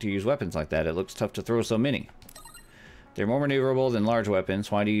you think to use weapons like that? It looks tough to throw so many. They're more maneuverable than large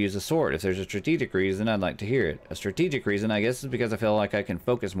weapons. Why do you use a sword? If there's a strategic reason, I'd like to hear it. A strategic reason, I guess, is because I feel like I can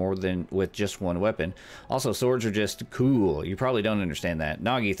focus more than with just one weapon. Also, swords are just cool. You probably don't understand that.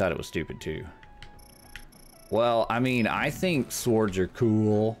 Nagi thought it was stupid, too. Well, I mean, I think swords are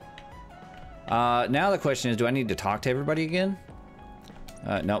cool. Now the question is, do I need to talk to everybody again?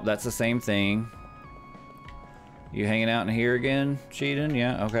 Nope, that's the same thing. You hanging out in here again, Sheedan?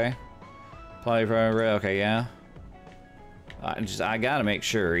 Yeah, okay. Probably, okay, yeah. I gotta make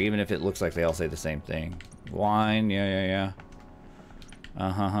sure, even if it looks like they all say the same thing. Wine, yeah.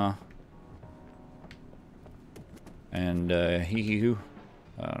 Uh-huh. And, hee-hee-hoo.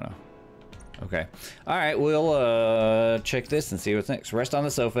 I don't know. Okay. Alright, we'll, check this and see what's next. Rest on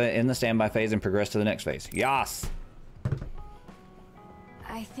the sofa in the standby phase and progress to the next phase. Yas!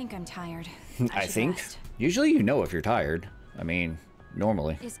 I think I'm tired. I should think. rest. Usually you know if you're tired. I mean,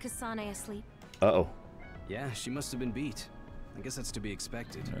 normally. Is Kasane asleep? Uh-oh. Yeah, she must have been beat. I guess that's to be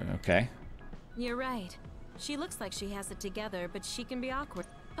expected. Okay. You're right. She looks like she has it together, but she can be awkward.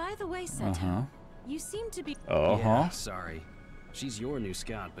 By the way, Seto, Uh-huh. you seem to be... Uh-huh. Yeah, sorry. She's your new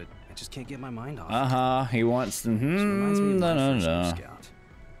scout, but I just can't get my mind off. Uh-huh. He wants... She reminds me of my first new no. scout.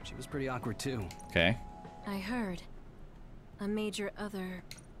 She was pretty awkward too. Okay. I heard. A major other...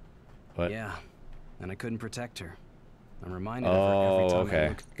 What? Yeah, and I couldn't protect her. I'm reminded of her every time I okay.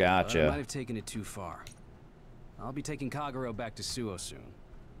 look. Gotcha. But I might have taken it too far. I'll be taking Kagero back to Suo soon.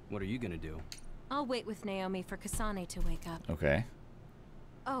 What are you gonna do? I'll wait with Naomi for Kasane to wake up. Okay.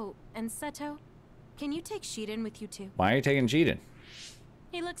 Oh, and Seto, can you take Sheedan with you too? Why are you taking Sheedan?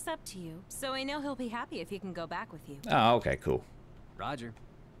 He looks up to you, so I know he'll be happy if he can go back with you. Oh, okay, cool. Roger.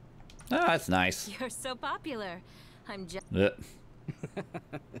 Oh, that's nice. You're so popular. I'm just...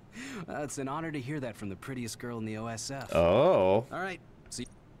 It's an honor to hear that from the prettiest girl in the OSF. Oh. All right. See.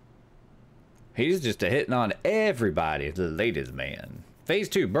 He's just a hitting on everybody. The ladies' man. Phase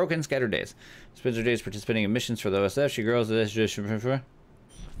 2, broken scattered days. Spends her days participating in missions for the OSF. She grows this.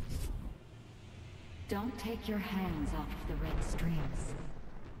 Don't take your hands off the red strings.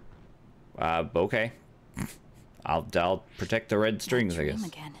 Okay. I'll protect the red strings, I guess.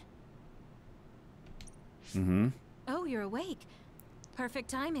 Again. Mm-hmm. Oh, you're awake. Perfect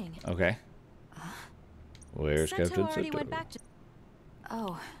timing. Okay. Where's Seto Captain already Seto? went back to...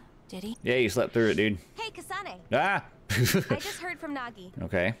 Oh, did he? Yeah, you slept through it, dude. Hey, Kasane. Ah! I just heard from Nagi.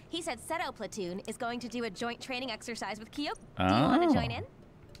 Okay. He said Seto Platoon is going to do a joint training exercise with Kyoko. Do you want to join in?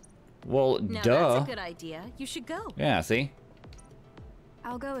 Well, No, duh. that's a good idea. You should go. Yeah, see?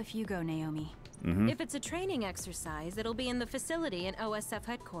 I'll go if you go, Naomi. Mm-hmm. If it's a training exercise, it'll be in the facility in OSF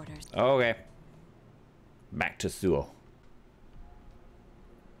headquarters. Okay. Back to Suo.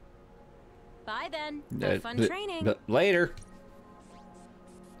 Bye then. Have fun training. Later.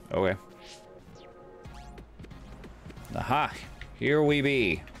 Okay. Aha. Here we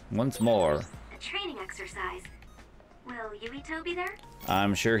be. Once more. A training exercise. Will Yuito be there?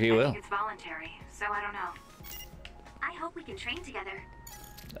 I'm sure he I will. think it's voluntary, so I don't know. I hope we can train together.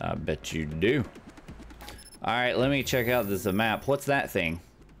 I bet you do. Alright, let me check out this map. What's that thing?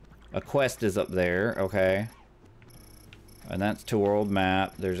 A quest is up there. Okay. And that's to world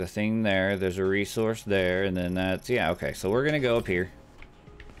map. There's a thing there. There's a resource there. And then that's... Yeah, okay. So we're going to go up here.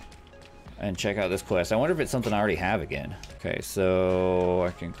 And check out this quest. I wonder if it's something I already have again. Okay, so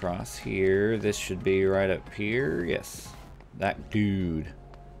I can cross here. This should be right up here. Yes. That dude.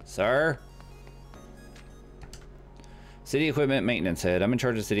 Sir? City equipment maintenance head. I'm in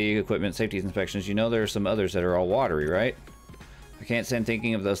charge of city equipment safety inspections. You know there are some others that are all watery, right? I can't stand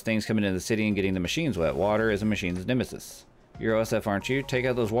thinking of those things coming into the city and getting the machines wet. Water is a machine's nemesis. You're OSF, aren't you? Take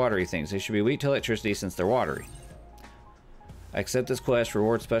out those watery things. They should be weak to electricity since they're watery. Accept this quest.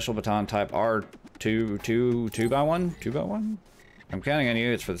 Reward special baton type R2 2x1? 2x1? I'm counting on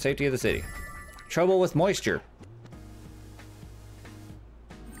you. It's for the safety of the city. Trouble with moisture.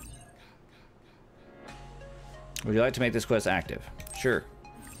 Would you like to make this quest active? Sure.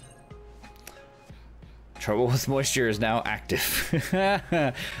 Trouble with moisture is now active.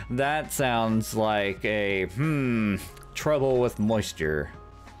 That sounds like a, trouble with moisture.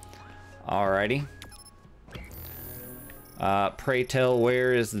 Alrighty. Pray tell,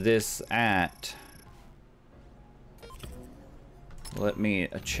 where is this at? Let me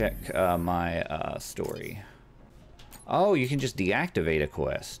check my story. Oh, you can just deactivate a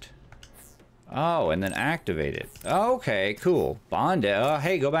quest. Oh, and then activate it. Okay, cool. Bond,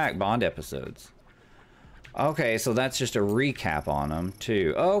 hey, go back, Bond episodes. Okay, so that's just a recap on them,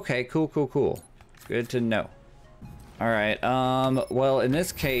 too. Okay, cool, cool, cool. Good to know. Alright, well, in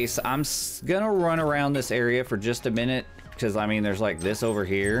this case, I'm gonna run around this area for just a minute, because, I mean, there's like this over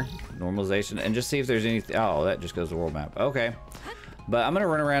here, normalization, and just see if there's anything. Oh, that just goes to the world map. Okay. But I'm gonna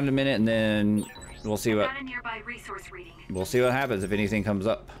run around a minute, and then we'll see what... We'll see what happens if anything comes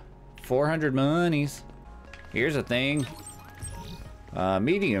up. 400 monies. Here's a thing.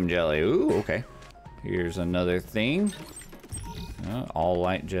 Medium jelly. Ooh, okay. Here's another thing. All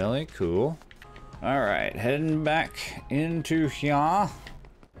light jelly. Cool. Alright, heading back into here.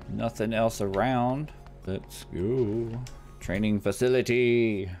 Nothing else around. Let's go. Training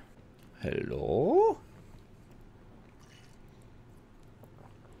facility. Hello?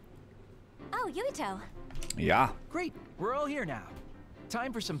 Oh, Yuito. Yeah. Great, we're all here now.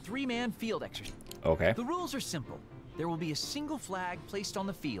 Time for some 3-man field exercise. Okay. The rules are simple. There will be a single flag placed on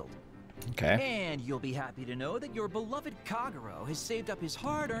the field. Okay. And you'll be happy to know that your beloved Kagero has saved up his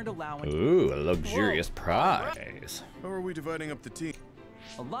hard-earned allowance. Ooh, a luxurious prize. How are we dividing up the team?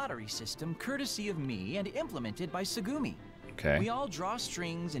 A lottery system courtesy of me and implemented by Tsugumi. Okay. We all draw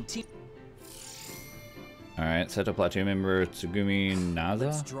strings and team. Alright, set up platoon member Tsugumi Naza.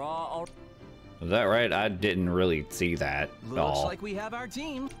 Let's draw all... Is that right? I didn't really see that at all. Looks like we have our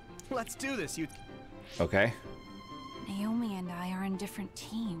team. Let's do this, you... Okay. Naomi and I are in different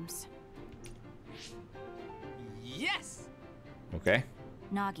teams. Yes! Okay.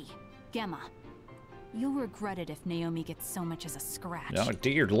 Nagi, Gemma, you'll regret it if Naomi gets so much as a scratch. Oh,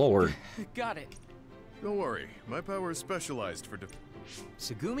 dear lord. Got it. Don't worry, my power is specialized for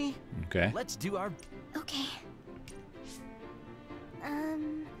Tsugumi, okay. Let's do our... Okay.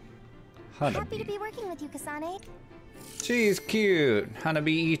 Hanabi. Happy to be working with you, Kasane. She's cute.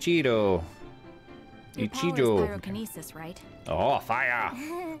 Hanabi Ichido. Your power is pyrokinesis, right? Oh, fire.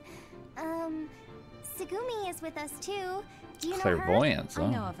 Tsugumi is with us too. Do you Clairvoyance, know her?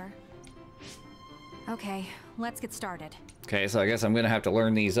 I know of her. Okay, let's get started. Okay, so I guess I'm gonna have to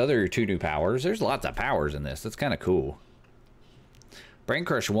learn these other 2 new powers. There's lots of powers in this. That's kind of cool. Brain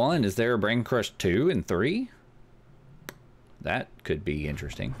Crush 1. Is there a Brain Crush 2 and 3? That could be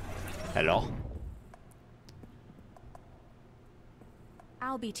interesting. Hello.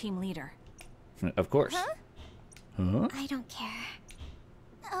 I'll be team leader. Of course. Huh? Huh? I don't care.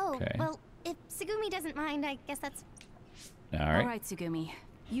 Oh, okay. Well, if Tsugumi doesn't mind, I guess that's... Alright. Alright, Tsugumi.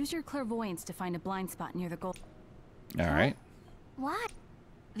 Use your clairvoyance to find a blind spot near the goal. Alright. What?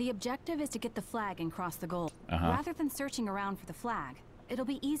 The objective is to get the flag and cross the goal. Rather than searching around for the flag, it'll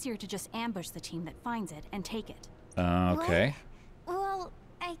be easier to just ambush the team that finds it and take it. Okay. What? Well,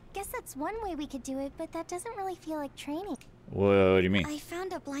 I guess that's one way we could do it, but that doesn't really feel like training. What do you mean? I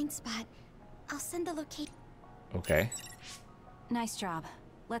found a blind spot. I'll send the location. Okay. Nice job.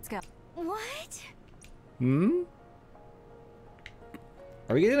 Let's go. What? Hmm?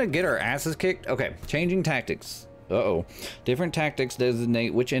 Are we gonna get our asses kicked? Okay, changing tactics. Uh-oh. Different tactics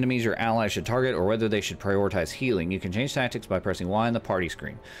designate which enemies your allies should target or whether they should prioritize healing. You can change tactics by pressing Y on the party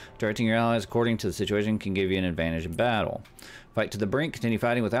screen. Directing your allies according to the situation can give you an advantage in battle. Fight to the brink. Continue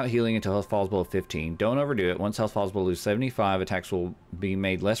fighting without healing until health falls below 15. Don't overdo it. Once health falls below 75, attacks will be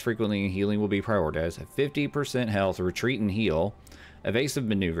made less frequently and healing will be prioritized. At 50% health, retreat and heal. Evasive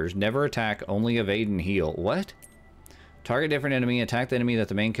maneuvers. Never attack, only evade and heal. What? Target different enemy. Attack the enemy that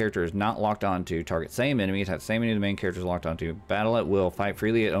the main character is not locked onto. Target same enemy. Attack the same enemy the main character is locked onto. Battle at will. Fight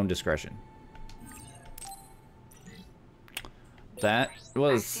freely at own discretion. That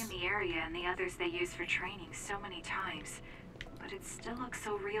was... I've seen the area and the others they use for training so many times, but it still looks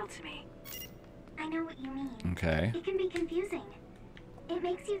so real to me. I know what you mean. Okay. It can be confusing. It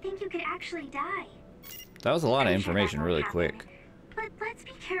makes you think you could actually die. That was a lot of information really quick. But let's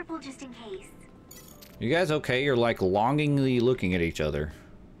be careful just in case. You guys okay? You're like longingly looking at each other.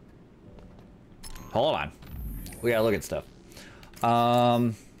 Hold on. We gotta look at stuff.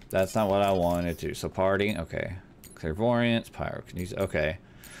 That's not what I wanted to. So party, okay. Clairvoyance, pyrokinesis, okay.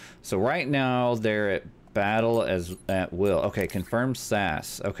 So right now they're at battle as at will. Okay, confirmed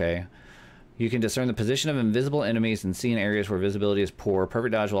SAS, okay. You can discern the position of invisible enemies and see in areas where visibility is poor.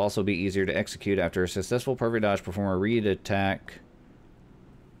 Perfect dodge will also be easier to execute. After a successful perfect dodge, perform a read attack.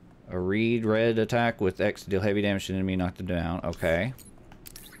 A red attack with X to deal heavy damage to an enemy, knock them down. Okay.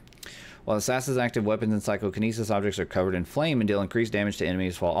 While the SAS is active, weapons and psychokinesis objects are covered in flame and deal increased damage to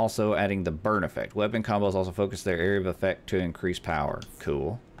enemies while also adding the burn effect. Weapon combos also focus their area of effect to increase power.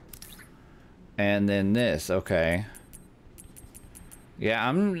 Cool. And then this, okay. Yeah,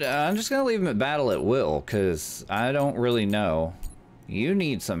 I'm just gonna leave him at battle at will, because I don't really know. You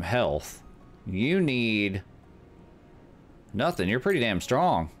need some health. You need nothing. You're pretty damn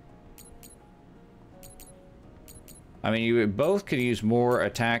strong. I mean, you both could use more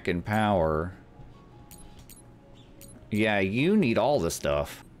attack and power. Yeah, you need all the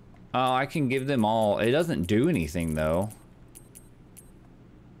stuff. Oh, I can give them all. It doesn't do anything, though.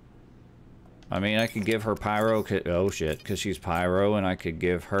 I mean, I could give her pyro. Oh, shit, because she's pyro, and I could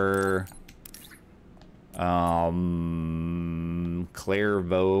give her clairvo,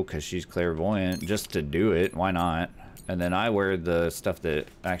 because she's clairvoyant, just to do it. Why not? And then I wear the stuff that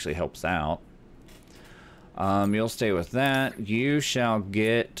actually helps out. You'll stay with that. You shall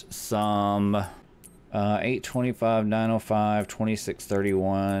get some 825, 905,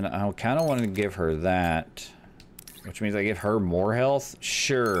 2631. I kind of wanted to give her that, which means I give her more health.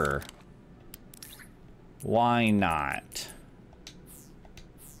 Sure. Why not?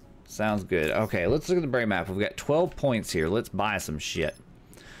 Sounds good. Okay, let's look at the brain map. We've got 12 points here. Let's buy some shit.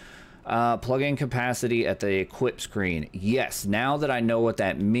 Plug-in capacity at the equip screen. Yes, now that I know what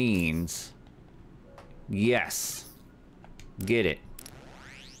that means. Yes. Get it.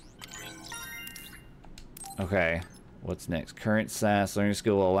 Okay. What's next? Current SAS. Learning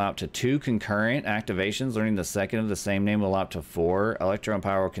skill will allow up to 2 concurrent activations. Learning the second of the same name will allow up to 4. Electro and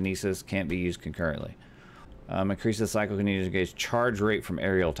pyrokinesis can't be used concurrently. Increase the psychokinesis gauge charge rate from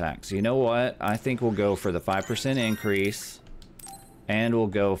aerial attacks. You know what? I think we'll go for the 5% increase. And we'll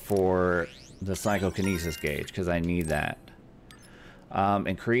go for the psychokinesis gauge, because I need that.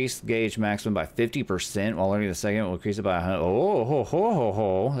 Increase gauge maximum by 50% while learning the second. Will increase it by 100. Oh, ho, ho, ho,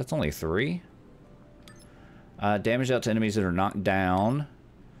 ho. That's only 3. Damage out to enemies that are knocked down.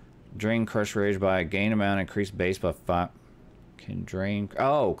 Drain crush rage by a gain amount. Increase base by 5. Can drain.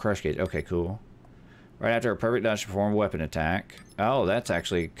 Oh, crush gauge. Okay, cool. Right after a perfect dodge, perform a weapon attack. Oh, that's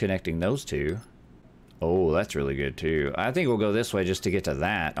actually connecting those two. Oh, that's really good too. I think we'll go this way just to get to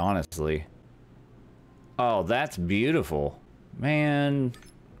that, honestly. Oh, that's beautiful. Man.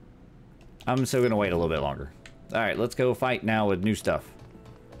 I'm still gonna wait a little bit longer. Alright, let's go fight now with new stuff.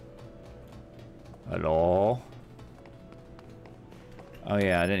 Hello? Oh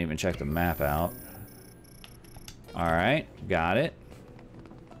yeah, I didn't even check the map out. Alright, got it.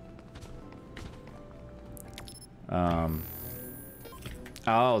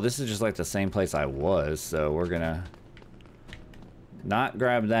 Oh, this is just like the same place I was, so we're gonna not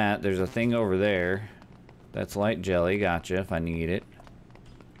grab that. There's a thing over there. That's light jelly, gotcha, if I need it.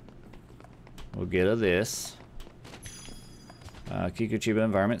 We'll get a this. Kikuchiba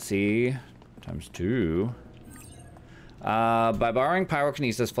Environment C ×2. By borrowing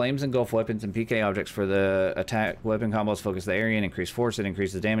pyrokinesis, flames engulf weapons and PK objects for the attack. Weapon combos focus the area and increase force. It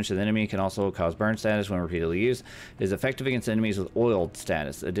increases damage to the enemy. Can also cause burn status when repeatedly used. It is effective against enemies with oiled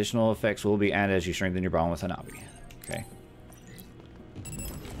status. Additional effects will be added as you strengthen your bond with Hanabi. Okay.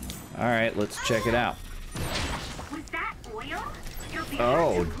 Alright, let's check it out. With that oil, you'll be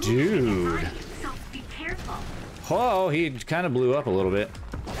oh, dude. so be careful. Oh, he kind of blew up a little bit.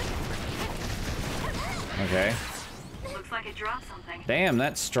 Okay. Looks like it dropped something. Damn,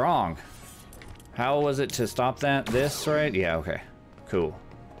 that's strong. How was it to stop that? This, right? Yeah, okay. Cool.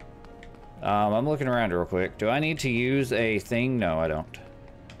 I'm looking around real quick. Do I need to use a thing? No, I don't.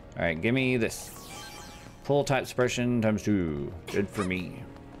 Alright, give me this. Pull type suppression ×2. Good for me.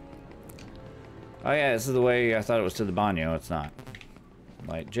 Oh yeah, this is the way I thought it was to the banyo. It's not.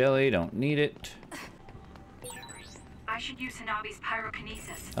 Light jelly, don't need it. I should use Hanabi's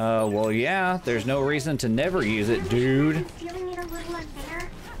pyrokinesis. Well, yeah. There's no reason to never use it, dude. Feeling it a little unfair?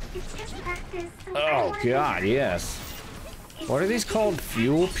 It's just practice. So Oh god, yes. What are these called?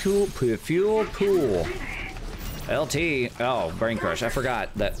 Fuel pool? Fuel pool. LT. Oh, brain crush. I forgot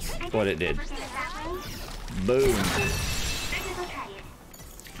that's what it did. Boom.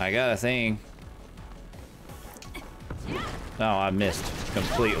 I got a thing. Oh, I missed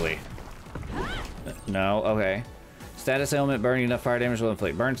completely. No, okay. Status element burning enough fire damage will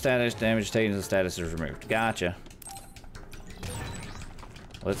inflict burn status. Damage taken as the status is removed. Gotcha.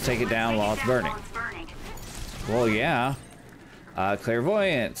 Let's take it down while it's burning. Well, yeah.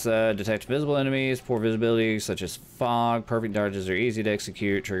 Clairvoyance. Detect visible enemies. Poor visibility, such as fog. Perfect dodges are easy to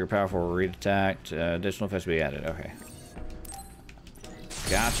execute. Trigger powerful read attack. Additional effects will be added. Okay.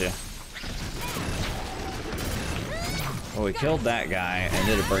 Gotcha. Well, we killed that guy and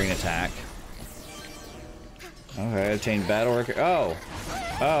did a brain attack. Okay, change battle record. Oh!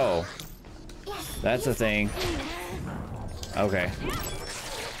 Oh! That's a thing. Okay.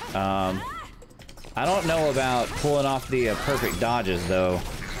 I don't know about pulling off the perfect dodges, though.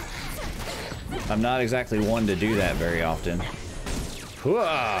 I'm not exactly one to do that very often.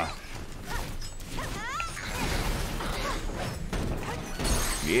 Hooah!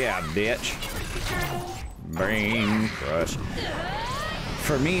 Yeah, bitch. Brain crush.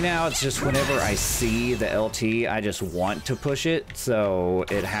 For me now, it's just whenever I see the LT, I just want to push it, so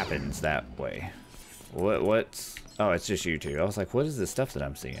it happens that way. What's... Oh, it's just you two. I was like, what is this stuff that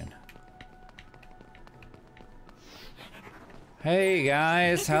I'm seeing? Hey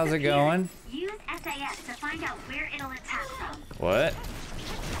guys, how's it going? Use SAS to find out where it'll attack from. What?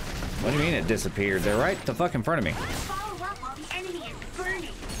 What do you mean it disappeared? They're right the fuck in front of me. Follow up while the enemy is burning.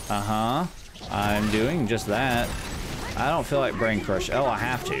 Uh-huh. I'm doing just that. I don't feel like brain crush. Oh, I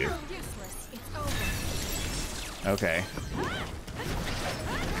have to. Okay.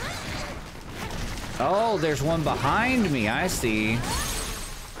 Oh, there's one behind me. I see.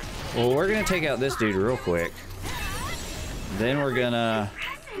 Well, we're gonna take out this dude real quick. Then we're gonna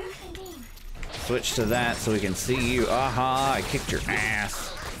switch to that so we can see you. Aha, I kicked your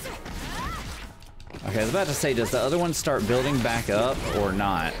ass. Okay, I was about to say, does the other one start building back up or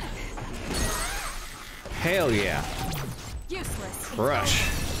not? Hell yeah. Crush.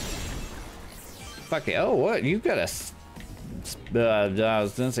 Fuck it. Oh, what? You've got a... I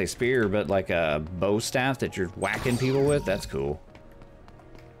was gonna say spear, but like a bow staff that you're whacking people with? That's cool.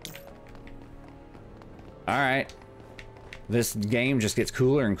 Alright. This game just gets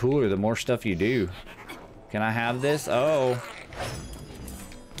cooler and cooler the more stuff you do. Can I have this? Oh.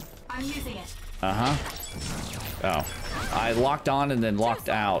 I'm using it. Uh-huh. Oh. I locked on and then locked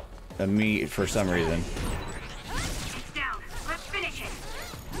out of me for some reason. It's down. Let's finish it.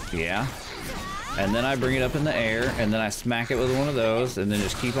 Yeah. And then I bring it up in the air, and then I smack it with one of those, and then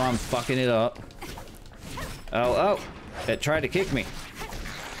just keep on fucking it up. Oh, oh! It tried to kick me.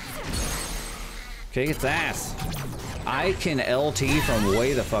 Kick its ass. I can LT from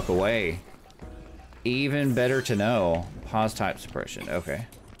way the fuck away. Even better to know. Pause type suppression. Okay.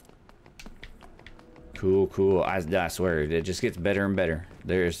 Cool, cool. I swear, it just gets better and better.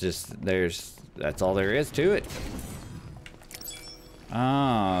 That's all there is to it.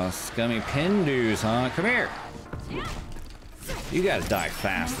 Ah, scummy Pindus, huh? Come here. You gotta die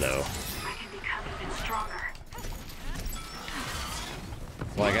fast, though. I can become even stronger.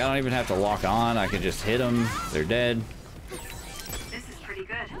 Like, I don't even have to lock on. I can just hit them. They're dead. This is pretty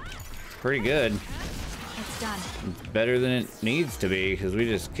good. Pretty good. It's done. It's better than it needs to be, because we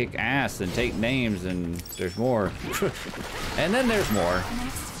just kick ass and take names, and there's more. And then there's more.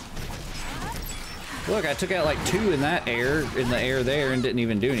 Look, I took out like 2 in the air there and didn't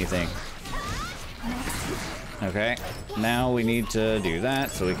even do anything. Okay, now we need to do that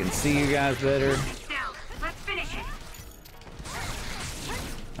so we can see you guys better. Down. Let's finish it.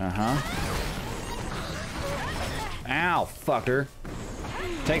 Uh-huh. Ow, fucker.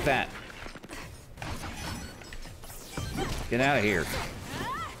 Take that. Get out of here.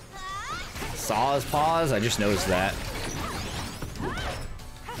 Saw his paws? I just noticed that.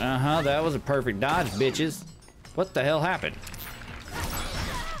 Uh-huh, that was a perfect dodge, bitches. What the hell happened?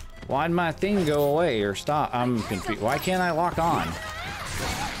 Why'd my thing go away or stop? I'm confused. Why can't I lock on?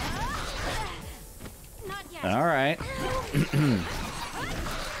 Alright.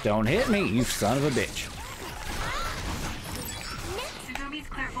 Don't hit me, you son of a bitch. Tsuzumi's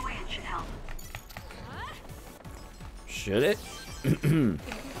clairvoyance should help. Should it?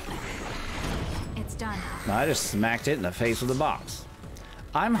 It's done. I just smacked it in the face with a box.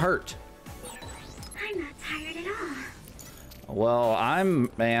 I'm hurt. I'm not tired at all. Well,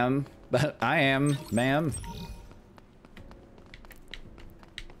 ma'am. I am, ma'am.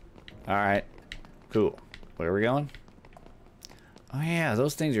 Alright. Cool. Where are we going? Oh yeah,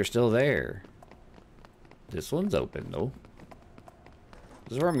 those things are still there. This one's open though.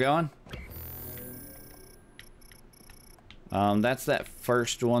 This is where I'm going. That's that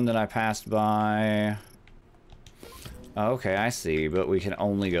first one that I passed by. Okay, I see, but we can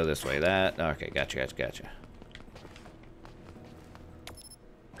only go this way. Okay, gotcha.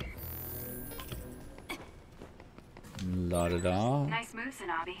 La-da-da. Nice move,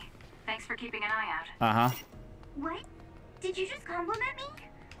 Sanabi. Thanks for keeping an eye out. Uh-huh. What? Did you just compliment me?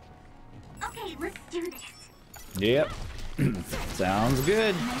 Okay, let's do this. Yep. Sounds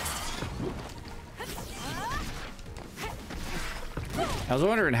good. I was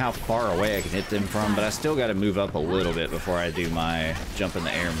wondering how far away I can hit them from, but I still got to move up a little bit before I do my jump in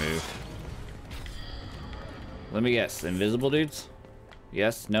the air move. Let me guess. Invisible dudes?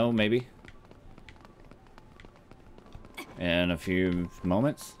 Yes? No? Maybe? In a few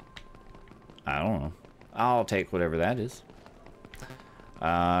moments? I don't know. I'll take whatever that is.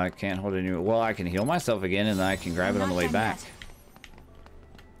 I can't hold any... Well, I can heal myself again, and then I can grab it on the way back.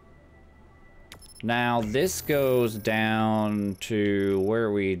 Now, this goes down to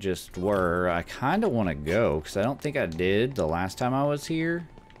where we just were. I kind of want to go, because I don't think I did the last time I was here.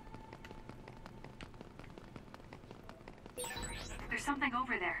 There's something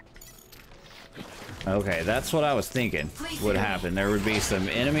over there. Okay, that's what I was thinking would happen. There would be some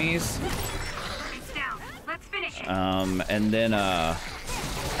enemies. It's down. Let's finish it. And then, I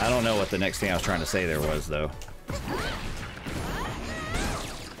don't know what the next thing I was trying to say there was, though.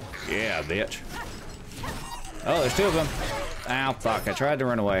 Yeah, bitch. Oh, there's two of them. Ow, fuck. I tried to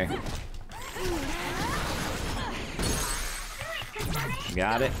run away.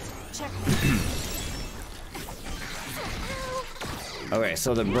 Got it. Okay,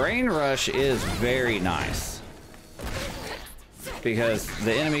 so the brain rush is very nice. Because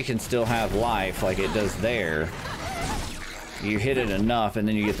the enemy can still have life like it does there. You hit it enough and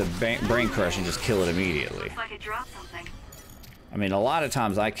then you get the brain crush and just kill it immediately. Looks like it dropped something. I mean, a lot of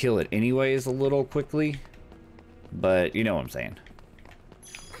times I kill it anyways a little quickly. But you know what I'm saying.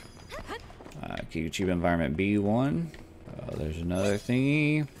 Keep environment B1. There's another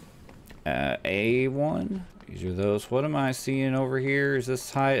thingy. A1. These are those. What am I seeing over here? Is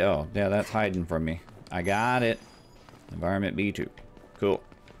this hide? Oh, yeah, that's hiding from me. I got it. Environment B2. Cool.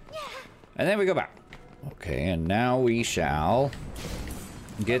 And then we go back. Okay, and now we shall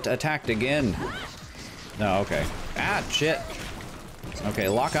get attacked again. No, okay. Ah, shit. Okay,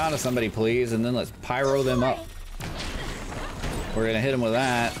 lock onto somebody, please, and then let's pyro them up. We're gonna hit them with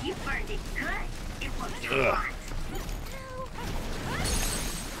that. You burned it good. It looks Ugh.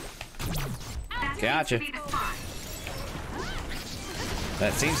 Gotcha.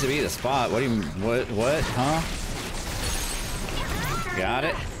 That seems to be the spot. What do you... What? Huh? Got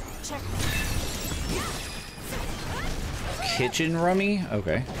it. Kitchen rummy?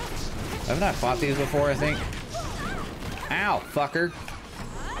 Okay. Haven't I fought these before, I think? Ow, fucker.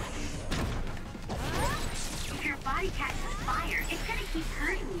 If your body catches fire, it's gonna keep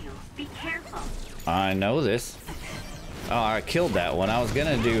hurting you. Be careful. I know this. Oh, I killed that one. I was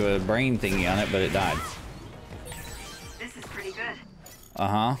gonna do a brain thingy on it, but it died. This is pretty good.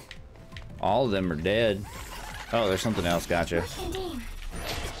 Uh-huh. All of them are dead. Oh, there's something else. Gotcha.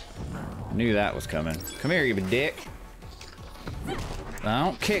 Knew that was coming. Come here, you dick.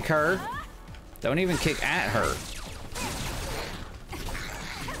 Don't kick her. Don't even kick at her.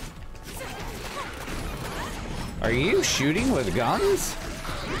 Are you shooting with guns?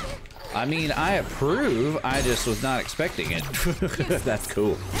 I mean, I approve. I just was not expecting it. That's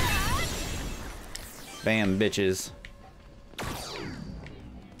cool. Bam, bitches.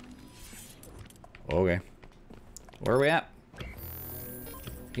 Okay. Where are we at?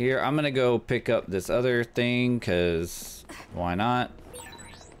 Here, I'm gonna go pick up this other thing, because why not?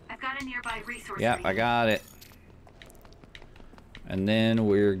 I've got a nearby resource. Yep, I got it. And then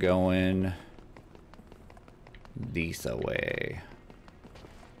we're going this way.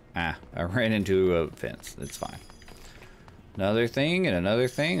 Ah, I ran into a fence. That's fine. Another thing and another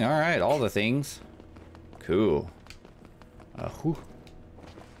thing. All right, all the things. Cool. Whew.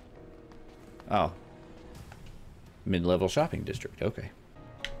 Oh. Mid-level shopping district. Okay.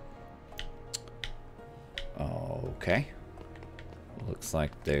 Okay. Looks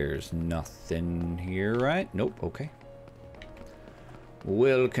like there's nothing here, right? Nope. Okay.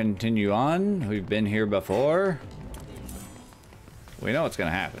 We'll continue on. We've been here before. We know what's gonna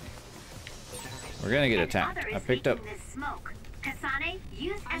happen. We're gonna get attacked. I picked up. This smoke. Kasane,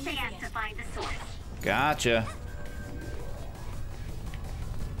 use SAS to find the source. Gotcha.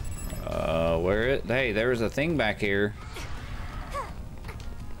 Where it? Hey, there was a thing back here.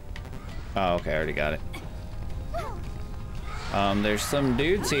 Oh, okay, I already got it. There's some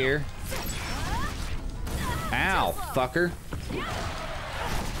dudes here. Ow, fucker.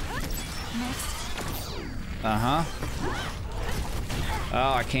 Uh-huh.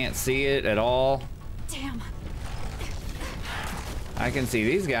 Oh, I can't see it at all. Damn. I can see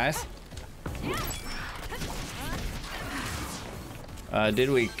these guys. Did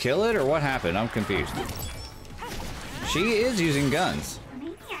we kill it or what happened? I'm confused. She is using guns.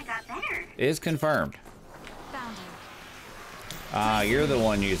 Maybe I got better. Is confirmed. Found Ah, you're the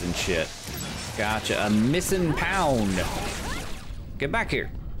one using shit. Gotcha. A missing pound. Get back here.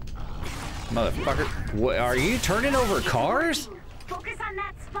 Motherfucker. What, are you turning over cars? Focus on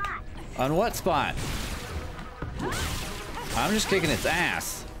that spot. On what spot? I'm just kicking its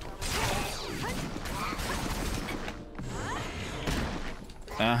ass.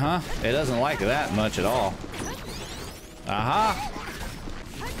 Uh-huh. It doesn't like that much at all. Uh-huh.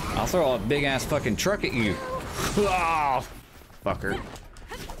 I'll throw a big-ass fucking truck at you. Oh, fucker.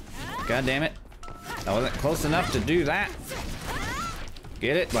 God damn it. I wasn't close enough to do that.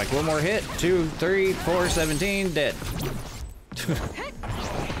 Get it? Like one more hit. 2, 3, 4, 17, dead.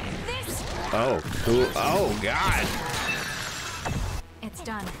 Oh, cool. Oh, God. It's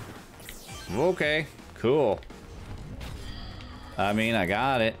done. Okay, cool. I mean, I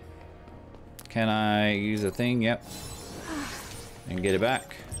got it. Can I use a thing? Yep. And get it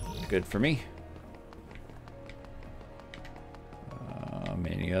back. Good for me.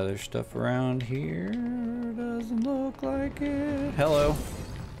 Any other stuff around here? Doesn't look like it. Hello.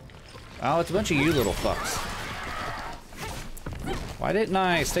 Oh, it's a bunch of you little fucks. Why didn't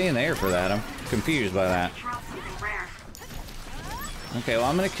I stay in the air for that? I'm confused by that. Okay, well,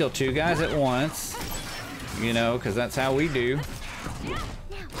 I'm gonna kill 2 guys at once. You know, because that's how we do.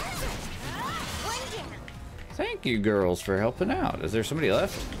 Thank you, girls, for helping out. Is there somebody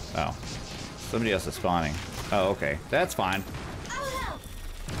left? Oh. Somebody else is spawning. Oh, okay. That's fine.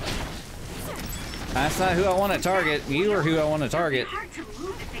 That's not who I want to target. You are who I want to target.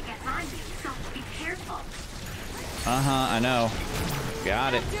 Uh-huh, I know.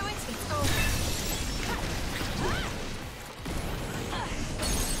 Got it.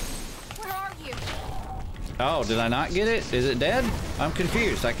 Where are you? Oh, did I not get it? Is it dead? I'm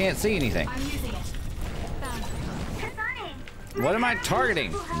confused. I can't see anything. I'm using it. What am I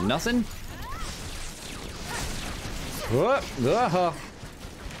targeting? Nothing? Whoop.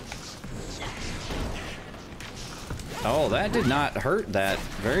 Oh, that did not hurt that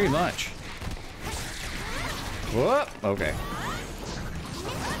very much. Whoop. Okay.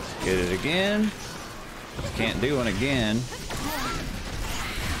 Get it again. Can't do one again.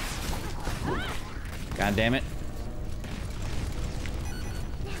 God damn it.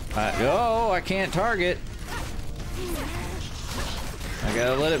 Oh, I can't target. I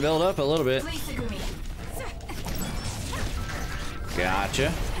gotta let it build up a little bit.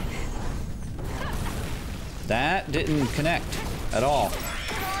 Gotcha. That didn't connect at all.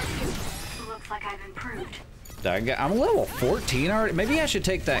 Looks like I've improved. I'm level 14 already. Maybe I should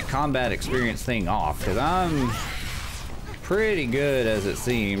take that combat experience thing off, because I'm pretty good as it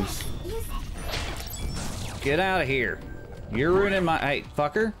seems. Get out of here. You're ruining my... Hey,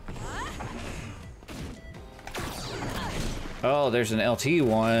 fucker. Oh, there's an LT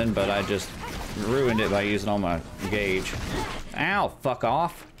one, but I just ruined it by using all my gauge. Ow, fuck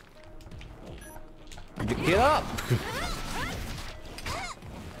off. Get up!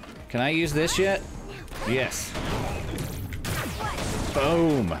 Can I use this yet? Yes.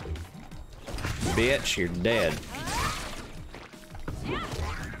 Boom. Bitch, you're dead.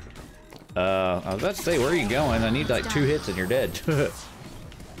 I was about to say, where are you going? I need like 2 hits and you're dead.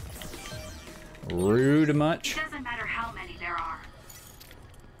 Rude much. It doesn't matter how many there are.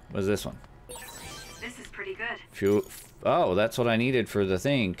 What's this one? This is pretty good. Fuel. Oh, that's what I needed for the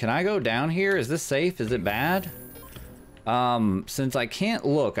thing. Can I go down here? Is this safe? Is it bad? Since I can't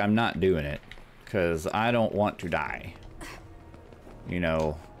look, I'm not doing it. Because I don't want to die. You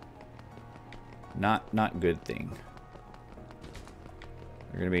know. Not good thing.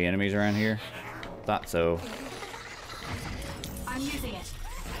 Are gonna be enemies around here? Thought so. I'm using it.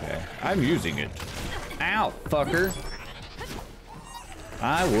 Okay. I'm using it. Ow, fucker.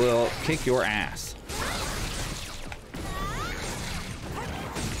 I will kick your ass.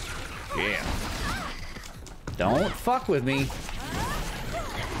 Yeah. Don't fuck with me.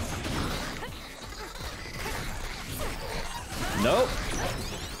 Nope.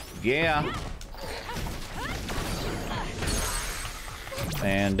 Yeah.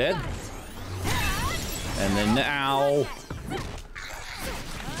 And dead. And then ow.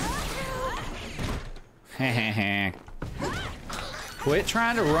 Quit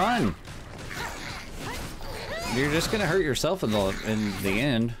trying to run. You're just gonna hurt yourself in the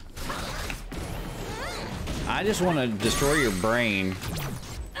end. I just want to destroy your brain.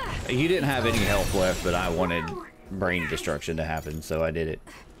 You didn't have any health left, but I wanted brain destruction to happen, so I did it.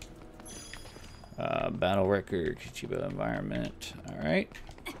 Battle record, Kichiba environment. All right.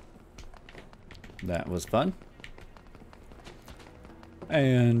 That was fun.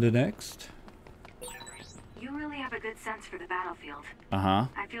 And the next. You really have a a good sense for the battlefield. Uh-huh.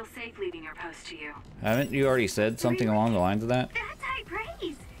 I feel safe leaving your post to you. Haven't you already said something along the lines of that? That's high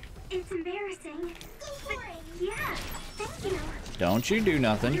praise. It's embarrassing. But yeah, thank you. Don't you do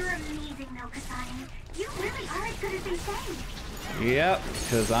nothing. You're amazing, Kasane. You really are as good as they say. Yep,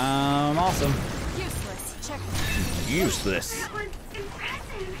 because I'm awesome. Useless. Check. Useless. That was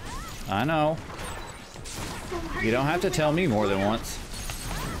impressive. I know. So You don't have to tell me more than once.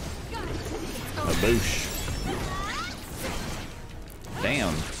 A boosh.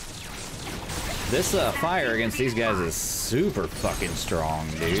 Damn. This fire against these guys is super fucking strong,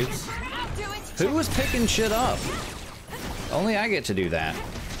 dudes. Who was picking shit up? Only I get to do that.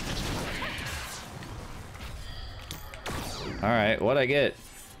 Alright, what'd I get?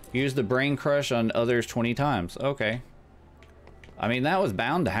 Use the brain crush on others 20 times. Okay. I mean, that was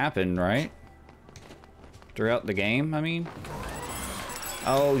bound to happen, right? Throughout the game, I mean.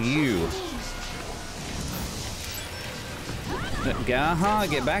 Oh, you.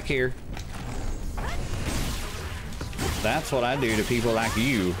 Get back here. That's what I do to people like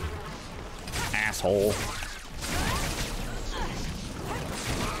you, asshole.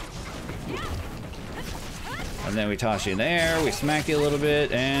 And then we toss you there, we smack you a little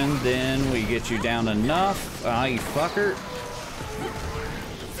bit, and then we get you down enough. Ah, you fucker.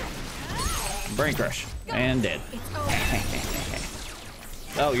 Brain crush. And dead.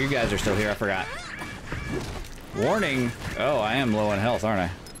 Oh, you guys are still here, I forgot. Warning. Oh, I am low in health, aren't I?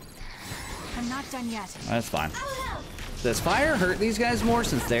 I'm not done yet. That's fine. Does fire hurt these guys more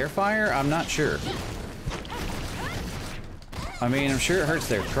since they're fire? I'm not sure. I mean, I'm sure it hurts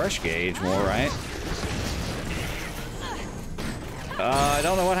their crush gauge more, right? I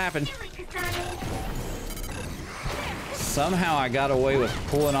don't know what happened. Somehow I got away with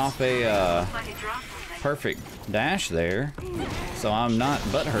pulling off a perfect dash there, so I'm not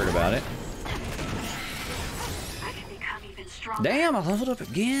butthurt about it. Damn, I leveled up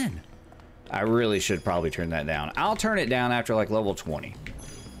again. I really should probably turn that down. I'll turn it down after like level 20.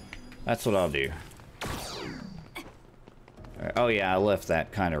 That's what I'll do. Oh yeah, I left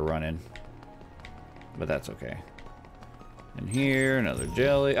that kind of running, but that's okay. And here, another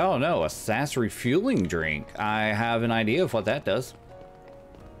jelly. Oh no, a SAS refueling drink. I have an idea of what that does.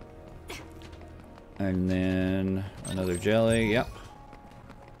 And then another jelly, yep.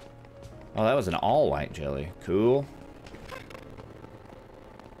 Oh, that was an all white jelly. Cool.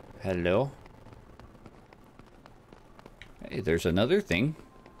 Hello. Hey, there's another thing.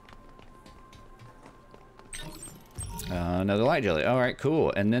 Another light jelly. All right,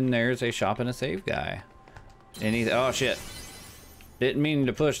 cool. And then there's a shop and a save guy. Oh shit. Didn't mean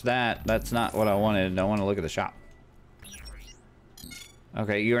to push that. That's not what I wanted. I want to look at the shop.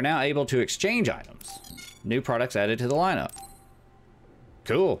 Okay, you are now able to exchange items. New products added to the lineup.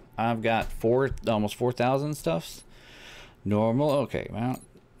 Cool. I've got almost 4,000 stuffs. Normal. Okay, mount.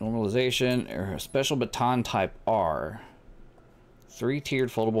 Normalization. Or special baton type R. 3-tiered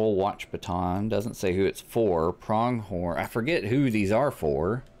foldable watch baton. Doesn't say who it's for. Pronghorn. I forget who these are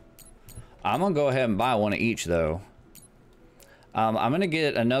for. I'm going to go ahead and buy one of each, though. I'm going to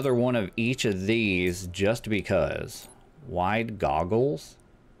get another one of each of these just because. Wide goggles?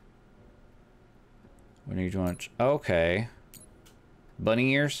 When you want... Okay.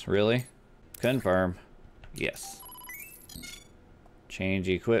 Bunny ears? Really? Confirm. Yes. Change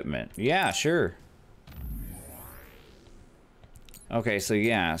equipment. Yeah, sure. Okay, so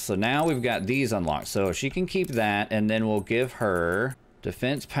yeah. So now we've got these unlocked. So she can keep that, and then we'll give her...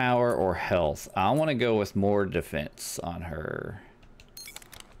 defense, power, or health. I want to go with more defense on her.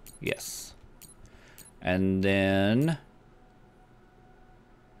 Yes. And then...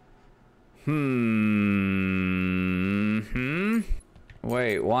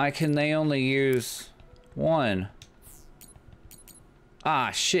 Wait, why can they only use one?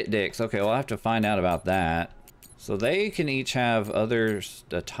 Ah, shit dicks. Okay, well, I'll have to find out about that. So they can each have other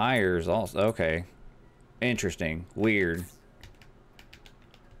tires also. Okay. Interesting. Weird.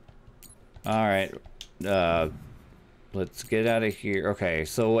 Alright, let's get out of here. Okay,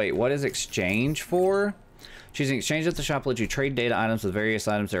 so wait, what is exchange for? Choosing exchange at the shop lets you trade data items with various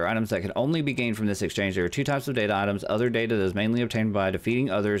items. There are items that can only be gained from this exchange. There are 2 types of data items. Other data that is mainly obtained by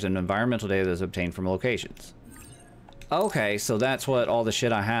defeating others, and environmental data that is obtained from locations. Okay, so that's what all the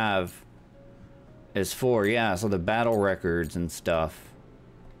shit I have is for. Yeah, so the battle records and stuff.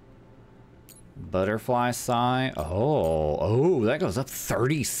 Butterfly sigh. Oh, that goes up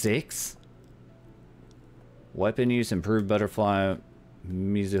 36? Weapon use, improved butterfly,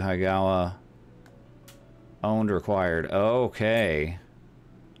 Mizuhagawa, owned, required. Okay.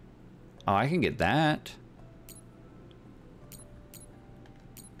 Oh, I can get that.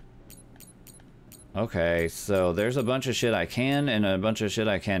 Okay, so there's a bunch of shit I can and a bunch of shit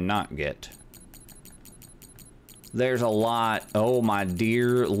I cannot get. There's a lot. Oh my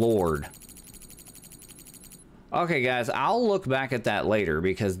dear lord. Okay guys, I'll look back at that later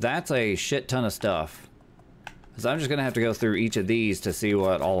because that's a shit ton of stuff. So I'm just gonna have to go through each of these to see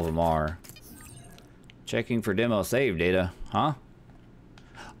what all of them are. Checking for demo save data, huh?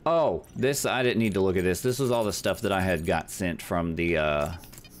 Oh, this, I didn't need to look at this. This was all the stuff that I had got sent from the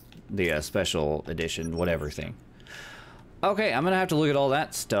special edition, whatever thing. Okay, I'm gonna have to look at all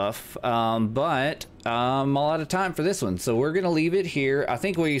that stuff, but I'm all out of time for this one, so we're gonna leave it here. I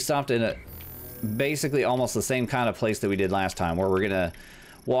think we stopped in basically almost the same kind of place that we did last time, where we're gonna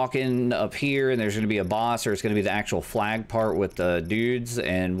walk in up here and there's gonna be a boss, or it's gonna be the actual flag part with the dudes,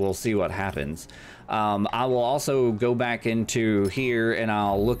 and we'll see what happens. I will also go back into here and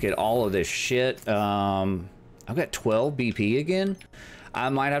I'll look at all of this shit. I've got 12 BP again. I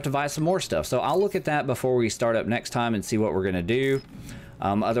might have to buy some more stuff, so I'll look at that before we start up next time and see what we're gonna do.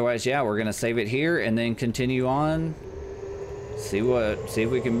 Otherwise, yeah, we're gonna save it here and then continue on. See if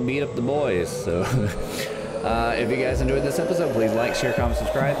we can beat up the boys. So if you guys enjoyed this episode, please like, share, comment,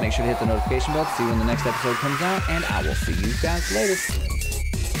 subscribe. Make sure to hit the notification bell to see when the next episode comes out, and I will see you guys later.